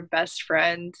desperate for a best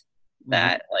friend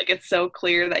that it's so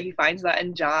clear that he finds that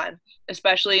in John,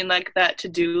 especially in that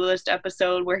to-do list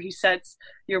episode where he sets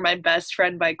 "You're My Best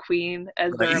Friend" by Queen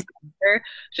as the reminder,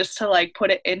 just to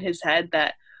put it in his head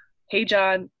that, "Hey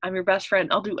John, I'm your best friend,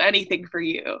 I'll do anything for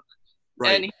you."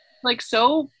 Right. And he's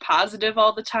so positive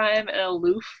all the time and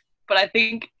aloof, but I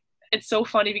think it's so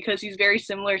funny because he's very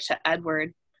similar to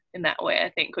Edward in that way, I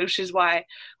think, which is why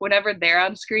whenever they're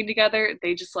on screen together,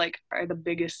 they just are the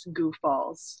biggest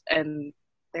goofballs, and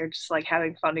they're just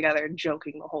having fun together and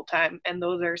joking the whole time. And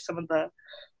those are some of the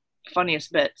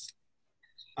funniest bits.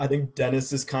 I think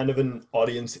Dennis is kind of an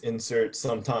audience insert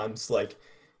sometimes.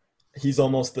 He's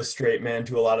almost the straight man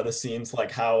to a lot of the scenes,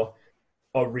 how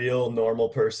a real normal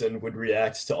person would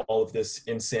react to all of this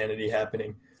insanity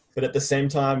happening. But at the same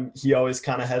time, he always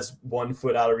kind of has one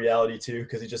foot out of reality too,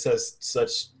 because he just has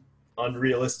such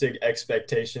unrealistic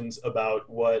expectations about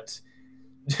what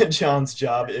John's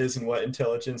job is and what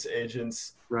intelligence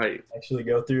agents actually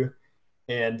go through.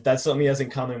 And that's something he has in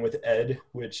common with Ed,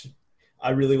 which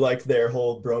I really like their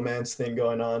whole bromance thing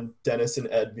going on. Dennis and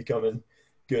Ed becoming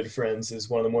good friends is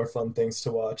one of the more fun things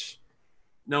to watch.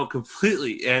 No,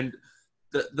 completely. And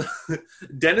the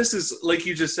Dennis is, like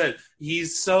you just said,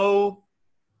 he's so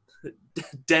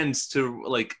dense to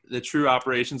like the true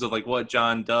operations of like what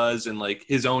John does and like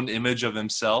his own image of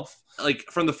himself. Like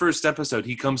from the first episode,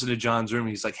 he comes into John's room and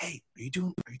he's like, "Hey, are you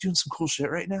doing some cool shit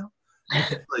right now?"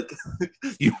 Like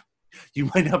you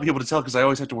might not be able to tell because I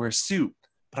always have to wear a suit,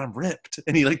 but I'm ripped.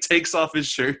 And he like takes off his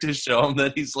shirt to show him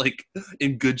that he's like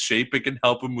in good shape and can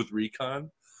help him with recon.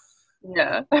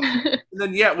 Yeah. And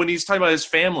then when he's talking about his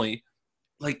family,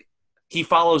 like he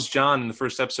follows John in the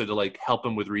first episode to like help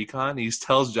him with recon. He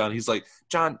tells John, he's like,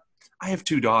 "John, I have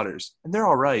 2 daughters and they're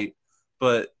all right,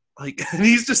 but like," and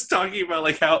he's just talking about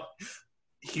like how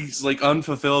he's like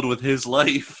unfulfilled with his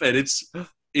life, and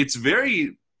it's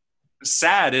very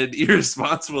sad and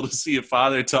irresponsible to see a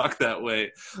father talk that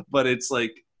way, but it's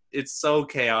like it's so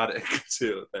chaotic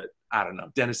too that I don't know.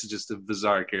 Dennis is just a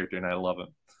bizarre character and I love him.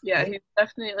 Yeah, he's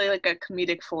definitely like a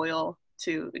comedic foil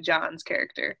to John's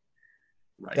character.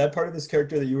 Right. That part of his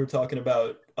character that you were talking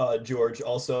about, George,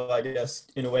 also, I guess,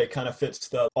 in a way kind of fits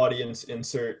the audience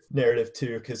insert narrative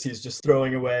too, because he's just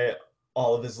throwing away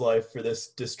all of his life for this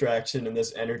distraction and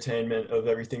this entertainment of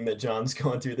everything that John's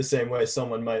going through, the same way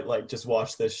someone might like just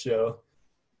watch this show.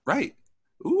 Right.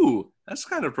 Ooh, that's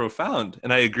kind of profound.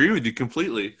 And I agree with you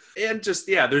completely. And just,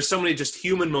 there's so many just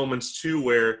human moments too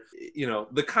where,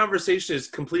 the conversation is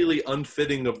completely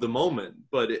unfitting of the moment,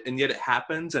 and yet it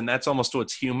happens. And that's almost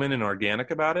what's human and organic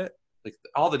about it. Like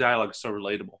all the dialogue is so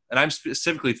relatable. And I'm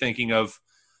specifically thinking of,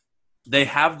 they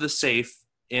have the safe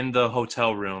in the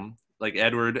hotel room, like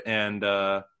Edward and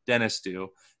Dennis do,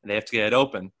 and they have to get it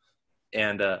open.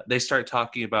 And they start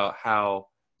talking about how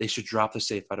they should drop the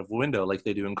safe out of a window like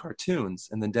they do in cartoons.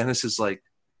 And then Dennis is like,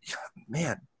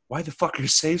 "Man, why the fuck are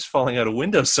safes falling out of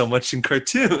windows so much in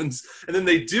cartoons?" And then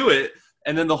they do it.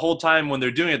 And then the whole time when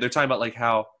they're doing it, they're talking about like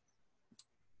how,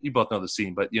 you both know the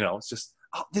scene, but it's just,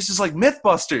 "Oh, this is like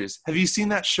Mythbusters. Have you seen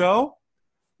that show?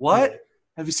 What? Yeah.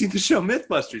 Have you seen the show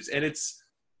Mythbusters?" And it's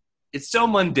so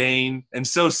mundane and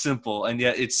so simple. And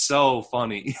yet it's so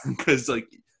funny because like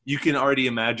you can already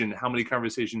imagine how many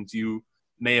conversations you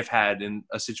may have had in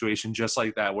a situation just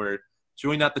like that, where it's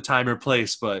really not the time or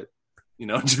place, but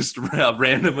just a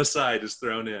random aside is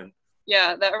thrown in.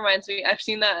 Yeah, that reminds me. I've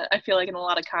seen that, I feel like, in a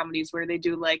lot of comedies where they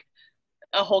do like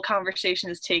a whole conversation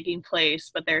is taking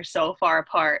place, but they're so far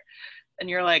apart. And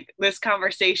you're like, this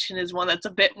conversation is one that's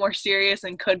a bit more serious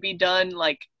and could be done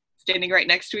like standing right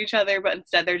next to each other, but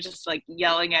instead they're just like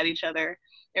yelling at each other.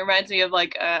 It reminds me of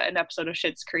like an episode of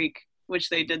Schitt's Creek, which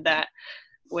they did that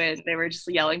when they were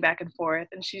just yelling back and forth,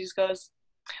 and she just goes,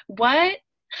 "What?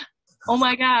 Oh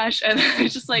my gosh." And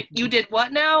it's just like, you did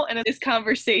what now? And this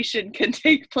conversation can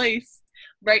take place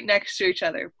right next to each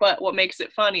other. But what makes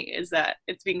it funny is that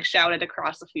it's being shouted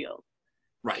across the field.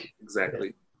 Right,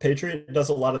 exactly. Patriot does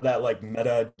a lot of that like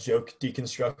meta joke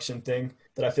deconstruction thing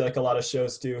that I feel like a lot of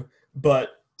shows do,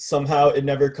 but somehow it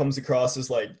never comes across as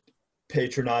like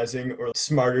patronizing or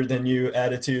smarter than you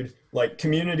attitude. Like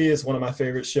Community is one of my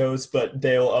favorite shows, but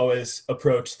they'll always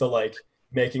approach the like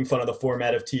making fun of the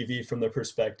format of TV from the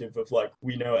perspective of like,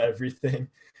 we know everything.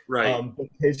 Right. But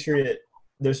Patriot,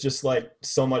 there's just like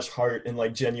so much heart and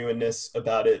like genuineness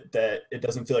about it that it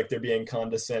doesn't feel like they're being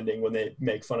condescending when they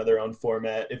make fun of their own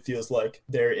format. It feels like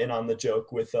they're in on the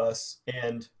joke with us.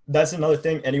 And that's another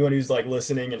thing, anyone who's like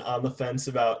listening and on the fence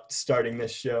about starting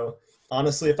this show,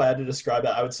 honestly, if I had to describe it,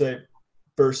 I would say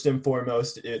first and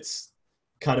foremost, it's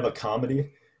kind of a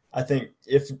comedy. I think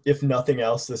if nothing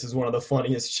else, this is one of the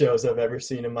funniest shows I've ever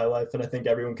seen in my life. And I think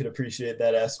everyone could appreciate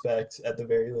that aspect at the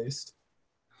very least.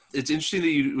 It's interesting that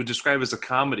you would describe it as a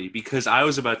comedy, because I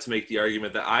was about to make the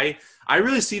argument that I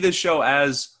really see this show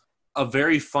as a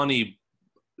very funny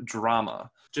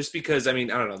drama, just because, I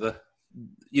mean, I don't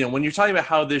know, when you're talking about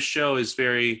how this show is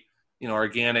very,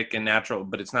 organic and natural,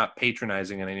 but it's not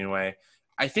patronizing in any way.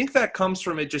 I think that comes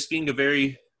from it just being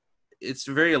it's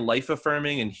a very life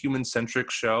affirming and human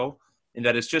centric show, in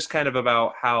that it's just kind of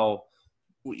about how,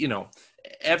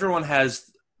 everyone has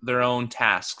their own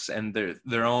tasks and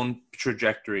their own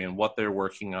trajectory and what they're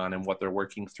working on and what they're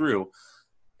working through.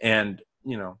 And,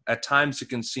 at times it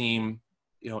can seem,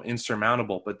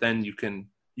 insurmountable, but then you can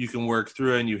work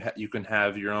through it, and you can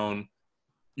have your own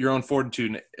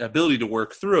fortitude and ability to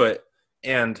work through it,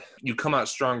 and you come out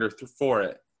stronger for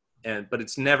it. But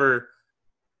it's never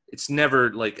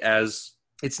like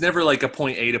a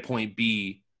point A to point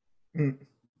B,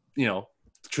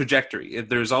 trajectory.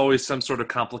 There's always some sort of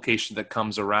complication that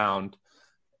comes around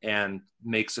and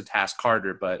makes a task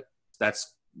harder, but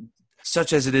that's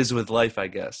such as it is with life, I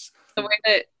guess. The way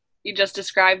that you just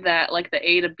described that, like the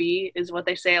A to B, is what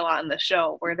they say a lot in the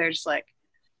show, where they're just like,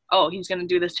 oh, he's going to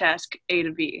do this task A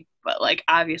to B, but like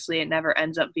obviously it never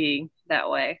ends up being that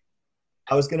way.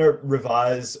 I was going to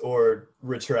revise or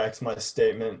retract my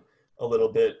statement a little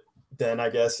bit then, I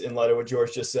guess, in light of what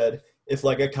George just said. If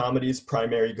like a comedy's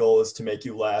primary goal is to make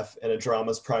you laugh and a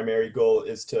drama's primary goal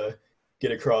is to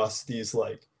get across these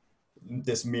like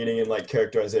this meaning and like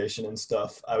characterization and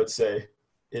stuff, I would say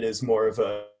it is more of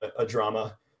a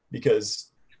drama,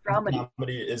 because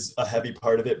comedy is a heavy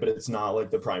part of it, but it's not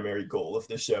like the primary goal of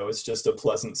the show. It's just a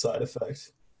pleasant side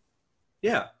effect.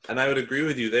 Yeah, and I would agree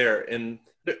with you there. And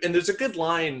there's a good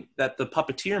line that the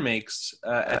puppeteer makes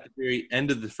at the very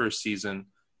end of the first season,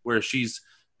 where she's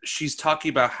talking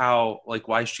about how, like,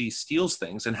 why she steals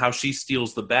things and how she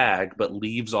steals the bag but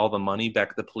leaves all the money back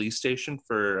at the police station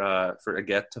for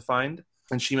Agathe to find.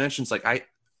 And she mentions, like,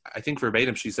 I think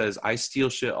verbatim, she says, I steal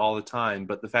shit all the time,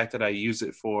 but the fact that I use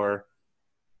it for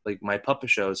like my puppet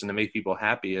shows and to make people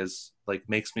happy is like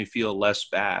makes me feel less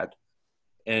bad.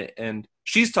 And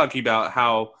she's talking about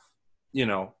how, you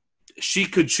know, she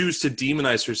could choose to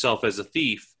demonize herself as a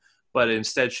thief, but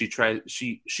instead she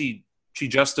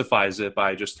justifies it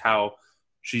by just how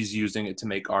she's using it to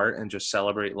make art and just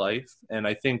celebrate life. And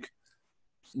I think,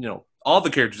 you know, all the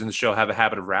characters in the show have a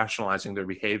habit of rationalizing their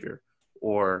behavior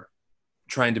or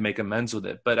trying to make amends with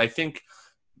it. But I think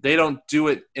they don't do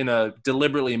it in a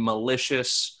deliberately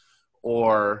malicious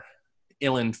or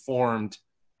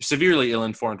severely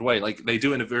ill-informed way. Like, they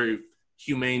do it in a very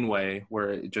humane way where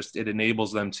it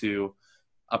enables them to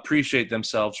appreciate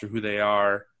themselves for who they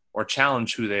are or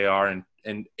challenge who they are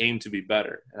and aim to be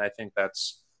better. And I think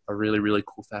that's a really, really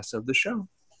cool facet of the show.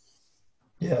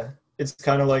 Yeah, it's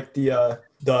kind of like the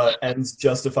ends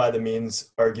justify the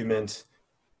means argument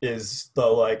is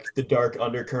the dark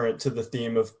undercurrent to the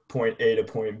theme of point A to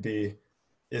point B,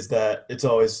 is that it's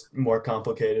always more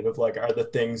complicated of like, are the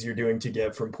things you're doing to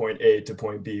get from point A to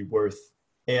point B worth?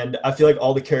 And I feel like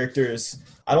all the characters,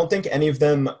 I don't think any of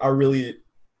them are really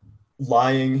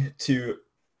lying to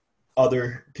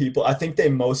other people. I think they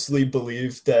mostly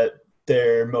believe that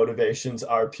their motivations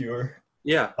are pure.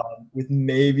 Yeah. With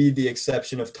maybe the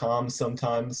exception of Tom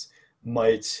sometimes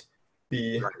might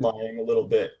be lying a little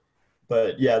bit.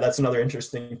 But yeah, that's another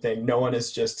interesting thing. No one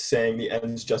is just saying the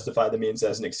ends justify the means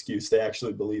as an excuse. They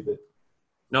actually believe it.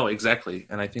 No, exactly.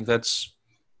 And I think there's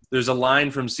a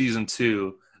line from season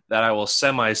 2 that I will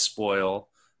semi-spoil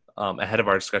ahead of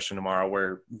our discussion tomorrow,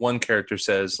 where one character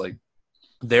says, like,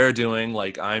 they're doing,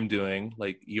 like I'm doing,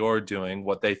 like you're doing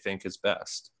what they think is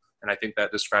best. And I think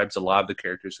that describes a lot of the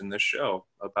characters in this show,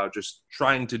 about just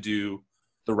trying to do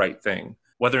the right thing.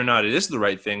 Whether or not it is the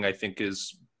right thing, I think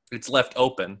it's left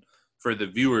open for the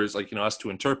viewers, like, you know, us to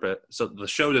interpret. So the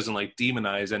show doesn't like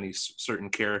demonize any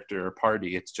certain character or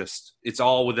party. It's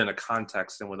all within a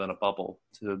context and within a bubble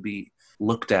to be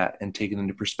looked at and taken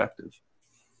into perspective.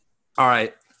 All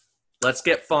right, let's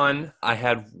get fun. I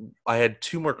had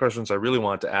 2 more questions I really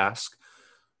wanted to ask.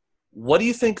 What do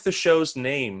you think the show's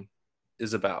name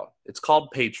is about? It's called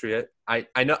Patriot. I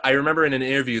remember in an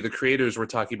interview the creators were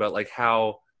talking about like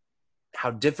how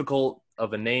difficult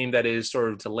of a name that is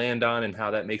sort of to land on, and how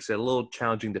that makes it a little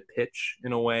challenging to pitch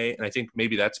in a way. And I think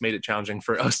maybe that's made it challenging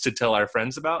for us to tell our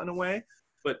friends about in a way.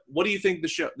 But what do you think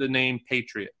the name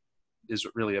Patriot is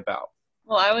really about?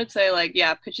 Well, I would say, like,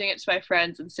 yeah, pitching it to my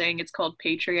friends and saying it's called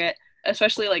Patriot,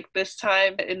 especially like this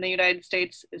time in the United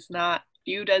States, is not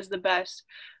viewed as the best.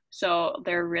 So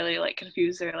they're really like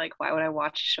confused. They're like, why would I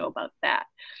watch a show about that?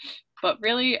 But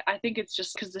really, I think it's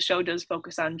just because the show does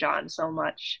focus on John so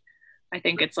much. I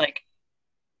think it's like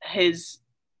his,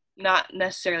 not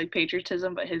necessarily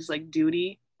patriotism, but his like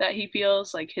duty that he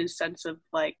feels, like his sense of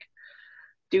like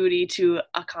duty to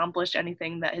accomplish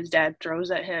anything that his dad throws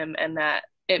at him, and that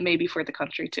it may be for the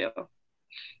country too.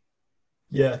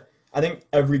 Yeah, I think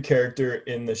every character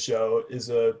in the show is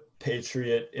a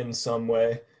patriot in some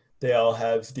way. They all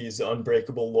have these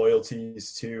unbreakable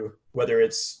loyalties to whether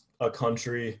it's a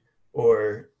country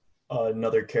or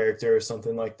another character or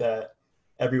something like that.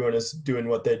 Everyone is doing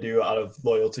what they do out of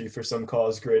loyalty for some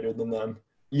cause greater than them.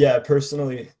 Yeah,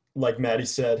 personally, like Maddie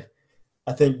said,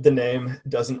 I think the name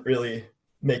doesn't really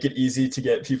make it easy to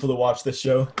get people to watch the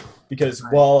show, because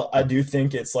while I do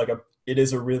think it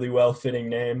is a really well-fitting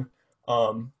name,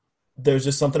 there's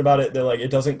just something about it that like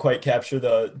it doesn't quite capture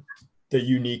the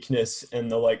uniqueness and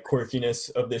the like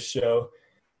quirkiness of this show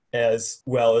as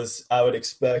well as I would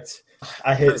expect.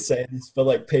 I hate saying this, but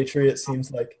like Patriot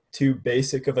seems like too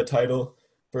basic of a title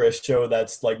for a show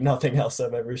that's like nothing else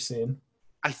I've ever seen.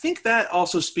 I think that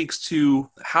also speaks to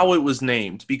how it was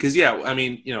named, because, yeah, I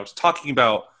mean, you know, talking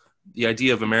about the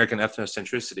idea of American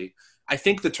ethnocentricity, I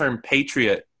think the term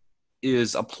patriot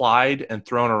is applied and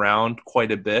thrown around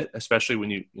quite a bit, especially when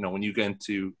you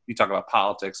talk about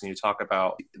politics and you talk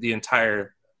about the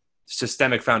entire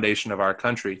systemic foundation of our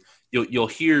country, you'll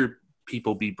hear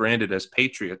people be branded as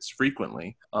patriots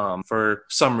frequently for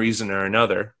some reason or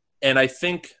another. And I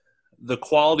think the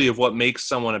quality of what makes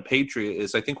someone a patriot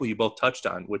is, I think, what you both touched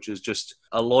on, which is just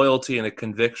a loyalty and a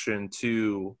conviction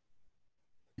to,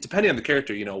 depending on the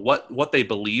character, what they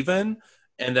believe in,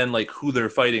 and then like who they're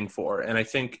fighting for. And I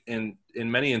think in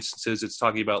many instances, it's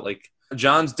talking about like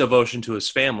John's devotion to his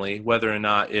family, whether or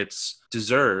not it's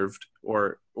deserved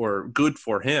or good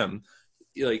for him.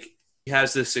 Like, he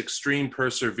has this extreme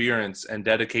perseverance and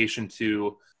dedication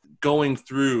to going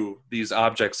through these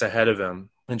objects ahead of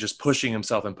him and just pushing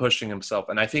himself.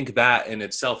 And I think that in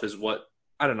itself is what,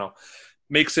 I don't know,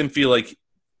 makes him feel like,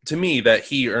 to me, that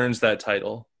he earns that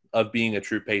title of being a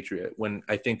true patriot, when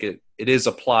I think it is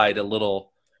applied a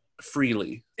little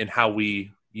freely in how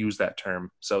we use that term.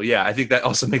 So yeah, I think that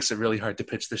also makes it really hard to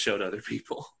pitch the show to other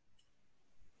people.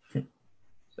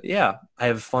 Yeah, I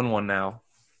have a fun one now.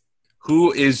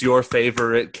 Who is your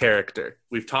favorite character?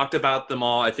 We've talked about them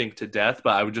all, I think, to death,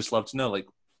 but I would just love to know, like,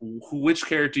 which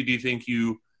character do you think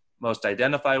you most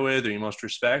identify with, or you most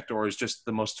respect, or is just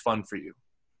the most fun for you?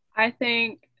 I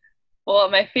think, well,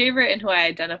 my favorite and who I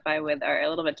identify with are a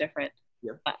little bit different.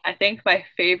 Yep. I think my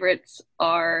favorites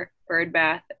are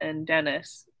Birdbath and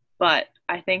Dennis, but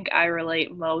I think I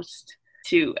relate most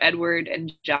to Edward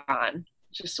and John,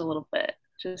 just a little bit.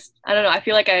 I don't know, I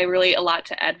feel like I relate a lot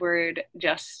to Edward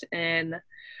just in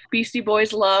Beastie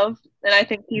Boys Love, and I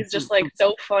think he's just like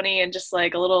so funny and just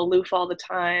like a little aloof all the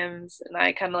times, and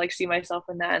I kind of like see myself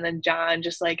in that. And then John,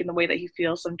 just like in the way that he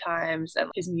feels sometimes,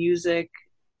 and his music,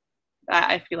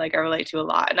 I feel like I relate to a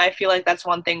lot. And I feel like that's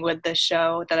one thing with this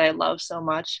show that I love so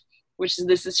much, which is,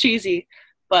 this is cheesy,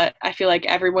 but I feel like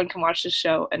everyone can watch this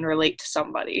show and relate to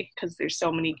somebody, because there's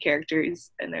so many characters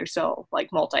and they're so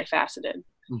like multifaceted.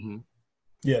 Mm-hmm.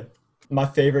 Yeah, my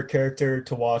favorite character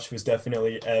to watch was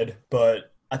definitely Ed,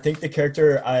 but I think the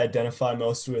character I identify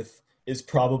most with is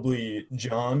probably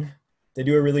John. They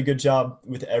do a really good job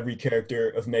with every character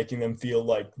of making them feel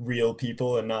like real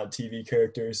people and not TV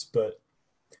characters, but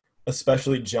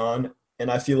especially John. And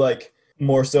I feel like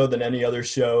more so than any other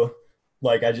show,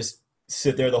 like I just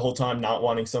sit there the whole time not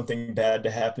wanting something bad to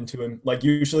happen to him. Like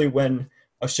usually when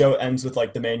a show ends with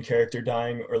like the main character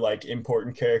dying, or like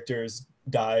important characters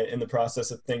die in the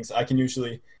process of things, I can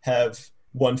usually have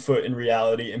one foot in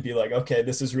reality and be like, okay,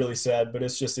 this is really sad, but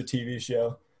it's just a TV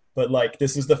show. But like,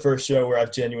 this is the first show where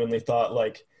I've genuinely thought,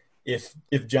 like, if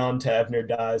John Tavner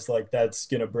dies, like, that's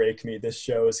gonna break me. This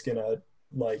show is gonna,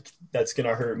 like, that's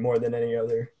gonna hurt more than any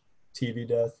other TV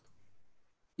death.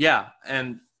 Yeah,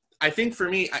 and I think for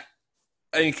me,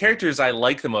 I mean, characters I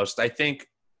like the most, I think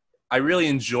I really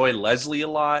enjoy Leslie a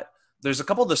lot. There's a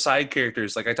couple of the side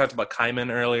characters, like I talked about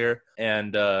Kaiman earlier,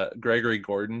 and Gregory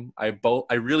Gordon. I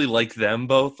really like them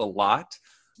both a lot.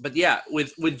 But yeah,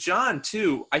 with John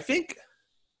too, I think,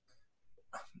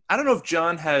 I don't know if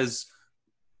John has,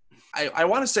 I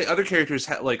want to say other characters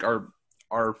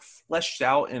are fleshed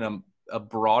out in a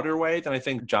broader way than I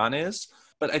think John is.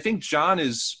 But I think John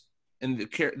is, and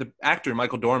the actor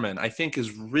Michael Dorman, I think,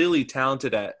 is really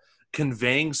talented at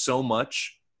conveying so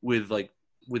much with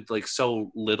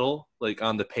so little, like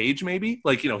on the page, maybe.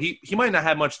 Like, he might not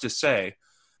have much to say,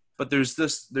 but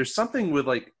there's something with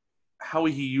like how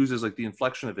he uses like the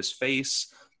inflection of his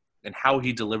face and how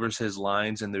he delivers his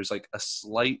lines, and there's like a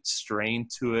slight strain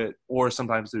to it, or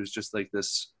sometimes there's just like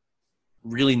this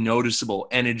really noticeable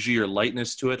energy or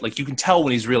lightness to it. Like, you can tell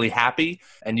when he's really happy,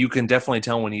 and you can definitely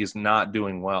tell when he's not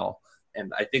doing well.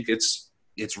 And I think it's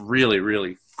really,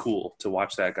 really cool to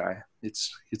watch that guy.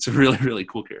 It's a really, really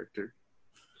cool character.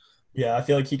 Yeah, I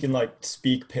feel like he can like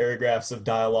speak paragraphs of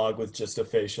dialogue with just a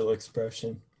facial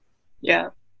expression. Yeah.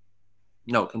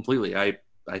 No, completely. I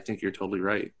think you're totally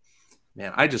right.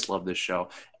 Man, I just love this show.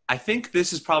 I think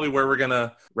this is probably where we're going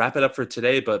to wrap it up for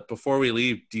today. But before we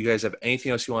leave, do you guys have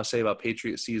anything else you want to say about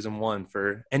Patriot Season 1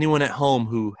 for anyone at home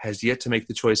who has yet to make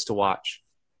the choice to watch?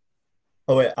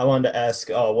 Oh, wait, I wanted to ask,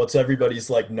 what's everybody's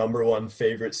like number one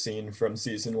favorite scene from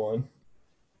Season 1?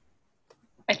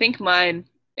 I think mine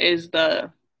is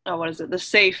the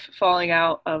safe falling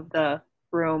out of the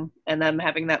room and them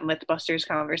having that Mythbusters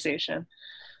conversation.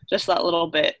 Just that little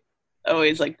bit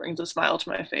always like brings a smile to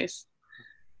my face.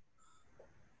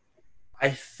 I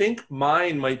think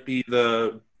mine might be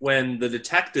when the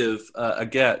detective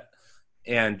Agathe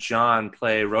and John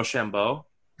play Rochambeau.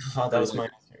 Oh, that was mine.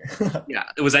 Yeah,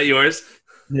 was that yours?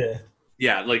 Yeah.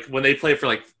 Yeah, like when they play for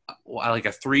like a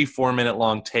 3-4 minute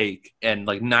long take, and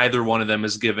like neither one of them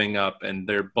is giving up, and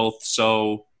they're both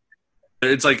so,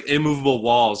 it's like immovable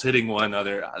walls hitting one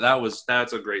another.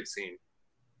 That's a great scene.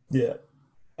 Yeah.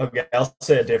 Okay, I'll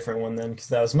say a different one then because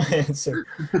that was my answer.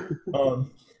 It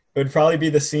would probably be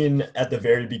the scene at the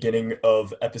very beginning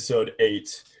of episode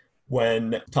 8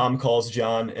 when Tom calls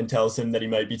John and tells him that he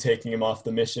might be taking him off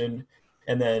the mission.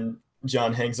 And then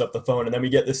John hangs up the phone. And then we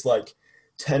get this like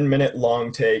 10-minute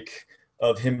long take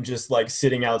of him just like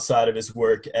sitting outside of his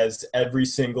work as every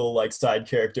single like side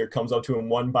character comes up to him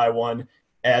one by one,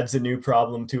 adds a new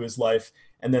problem to his life,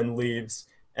 and then leaves.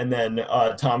 And then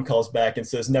Tom calls back and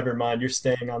says, "Never mind, you're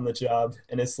staying on the job."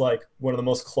 And it's like one of the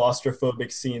most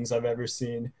claustrophobic scenes I've ever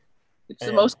seen. It's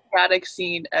the most dramatic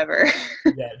scene ever.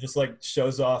 Yeah, it just like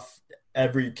shows off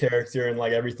every character and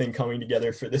like everything coming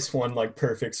together for this one like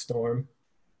perfect storm.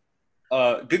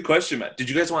 Good question, Matt. Did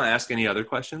you guys want to ask any other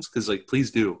questions? Because like,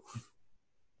 please do.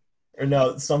 Or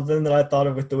no, something that I thought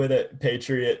of with the way that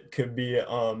Patriot could be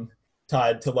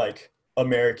tied to like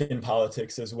American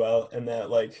politics as well, and that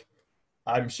like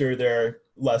I'm sure there are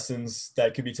lessons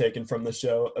that could be taken from the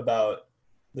show about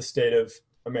the state of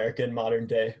America in modern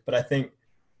day. But I think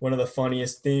one of the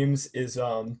funniest themes is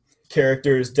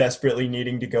characters desperately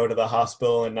needing to go to the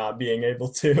hospital and not being able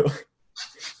to,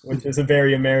 which is a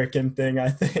very American thing, I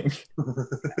think.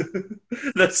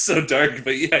 That's so dark,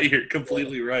 but yeah, you're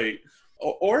completely right.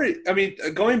 Or, I mean,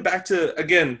 going back to,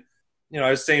 again,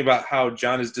 I was saying about how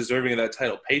John is deserving of that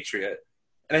title, Patriot.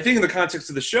 And I think in the context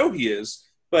of the show he is,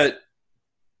 but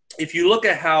if you look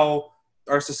at how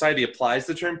our society applies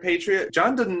the term patriot,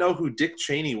 John doesn't know who Dick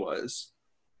Cheney was.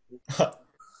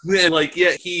 And like,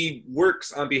 yet he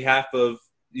works on behalf of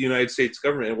the United States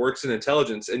government and works in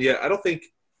intelligence. And yet I don't think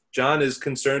John is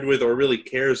concerned with or really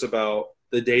cares about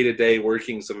the day-to-day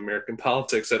workings of American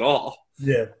politics at all.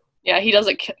 Yeah. Yeah, he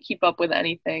doesn't keep up with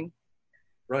anything.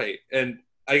 Right. And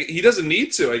he doesn't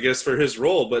need to, I guess, for his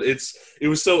role, but it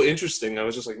was so interesting. I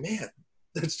was just like, man,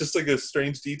 that's just like a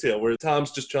strange detail where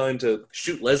Tom's just trying to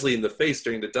shoot Leslie in the face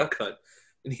during the duck hunt.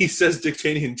 And he says Dick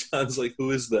Cheney, and John's like,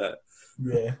 who is that?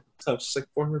 Yeah. Tom's just like,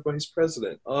 former vice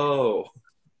president. Oh.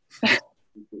 All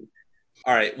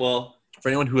right. Well, for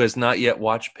anyone who has not yet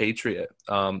watched Patriot,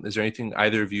 is there anything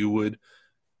either of you would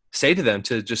say to them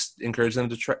to just encourage them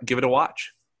to give it a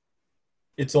watch?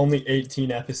 It's only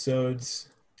 18 episodes.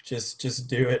 Just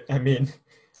do it. I mean,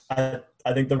 I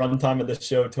think the runtime of the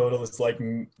show total is like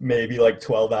maybe like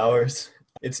 12 hours.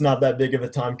 It's not that big of a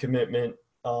time commitment,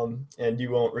 and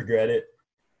you won't regret it.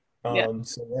 So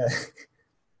yeah.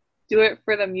 Do it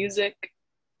for the music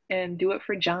and do it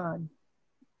for John.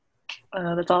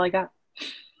 That's all I got.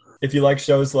 If you like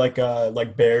shows like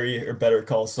Barry or Better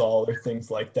Call Saul or things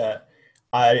like that,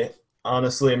 I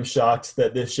honestly am shocked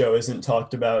that this show isn't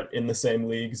talked about in the same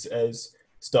leagues as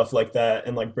stuff like that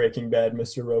and like Breaking Bad,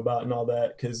 Mr. Robot and all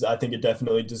that, because I think it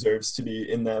definitely deserves to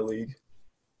be in that league.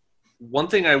 One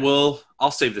thing I'll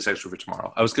save this extra for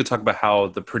tomorrow. I was going to talk about how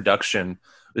the production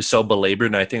is so belabored,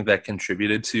 and I think that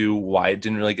contributed to why it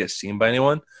didn't really get seen by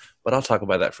anyone, but I'll talk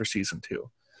about that for season 2.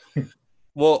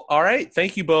 Well, all right.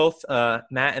 Thank you both,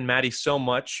 Matt and Maddie, so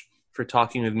much for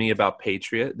talking with me about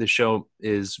Patriot. The show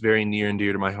is very near and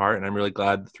dear to my heart, and I'm really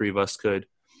glad the three of us could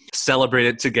celebrate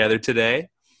it together today.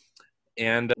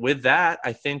 And with that,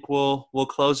 I think we'll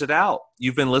close it out.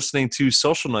 You've been listening to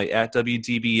Social Night at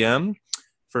WDBM.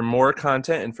 For more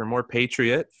content and for more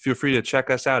Patriot, feel free to check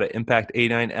us out at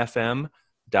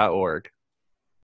impact89fm.org.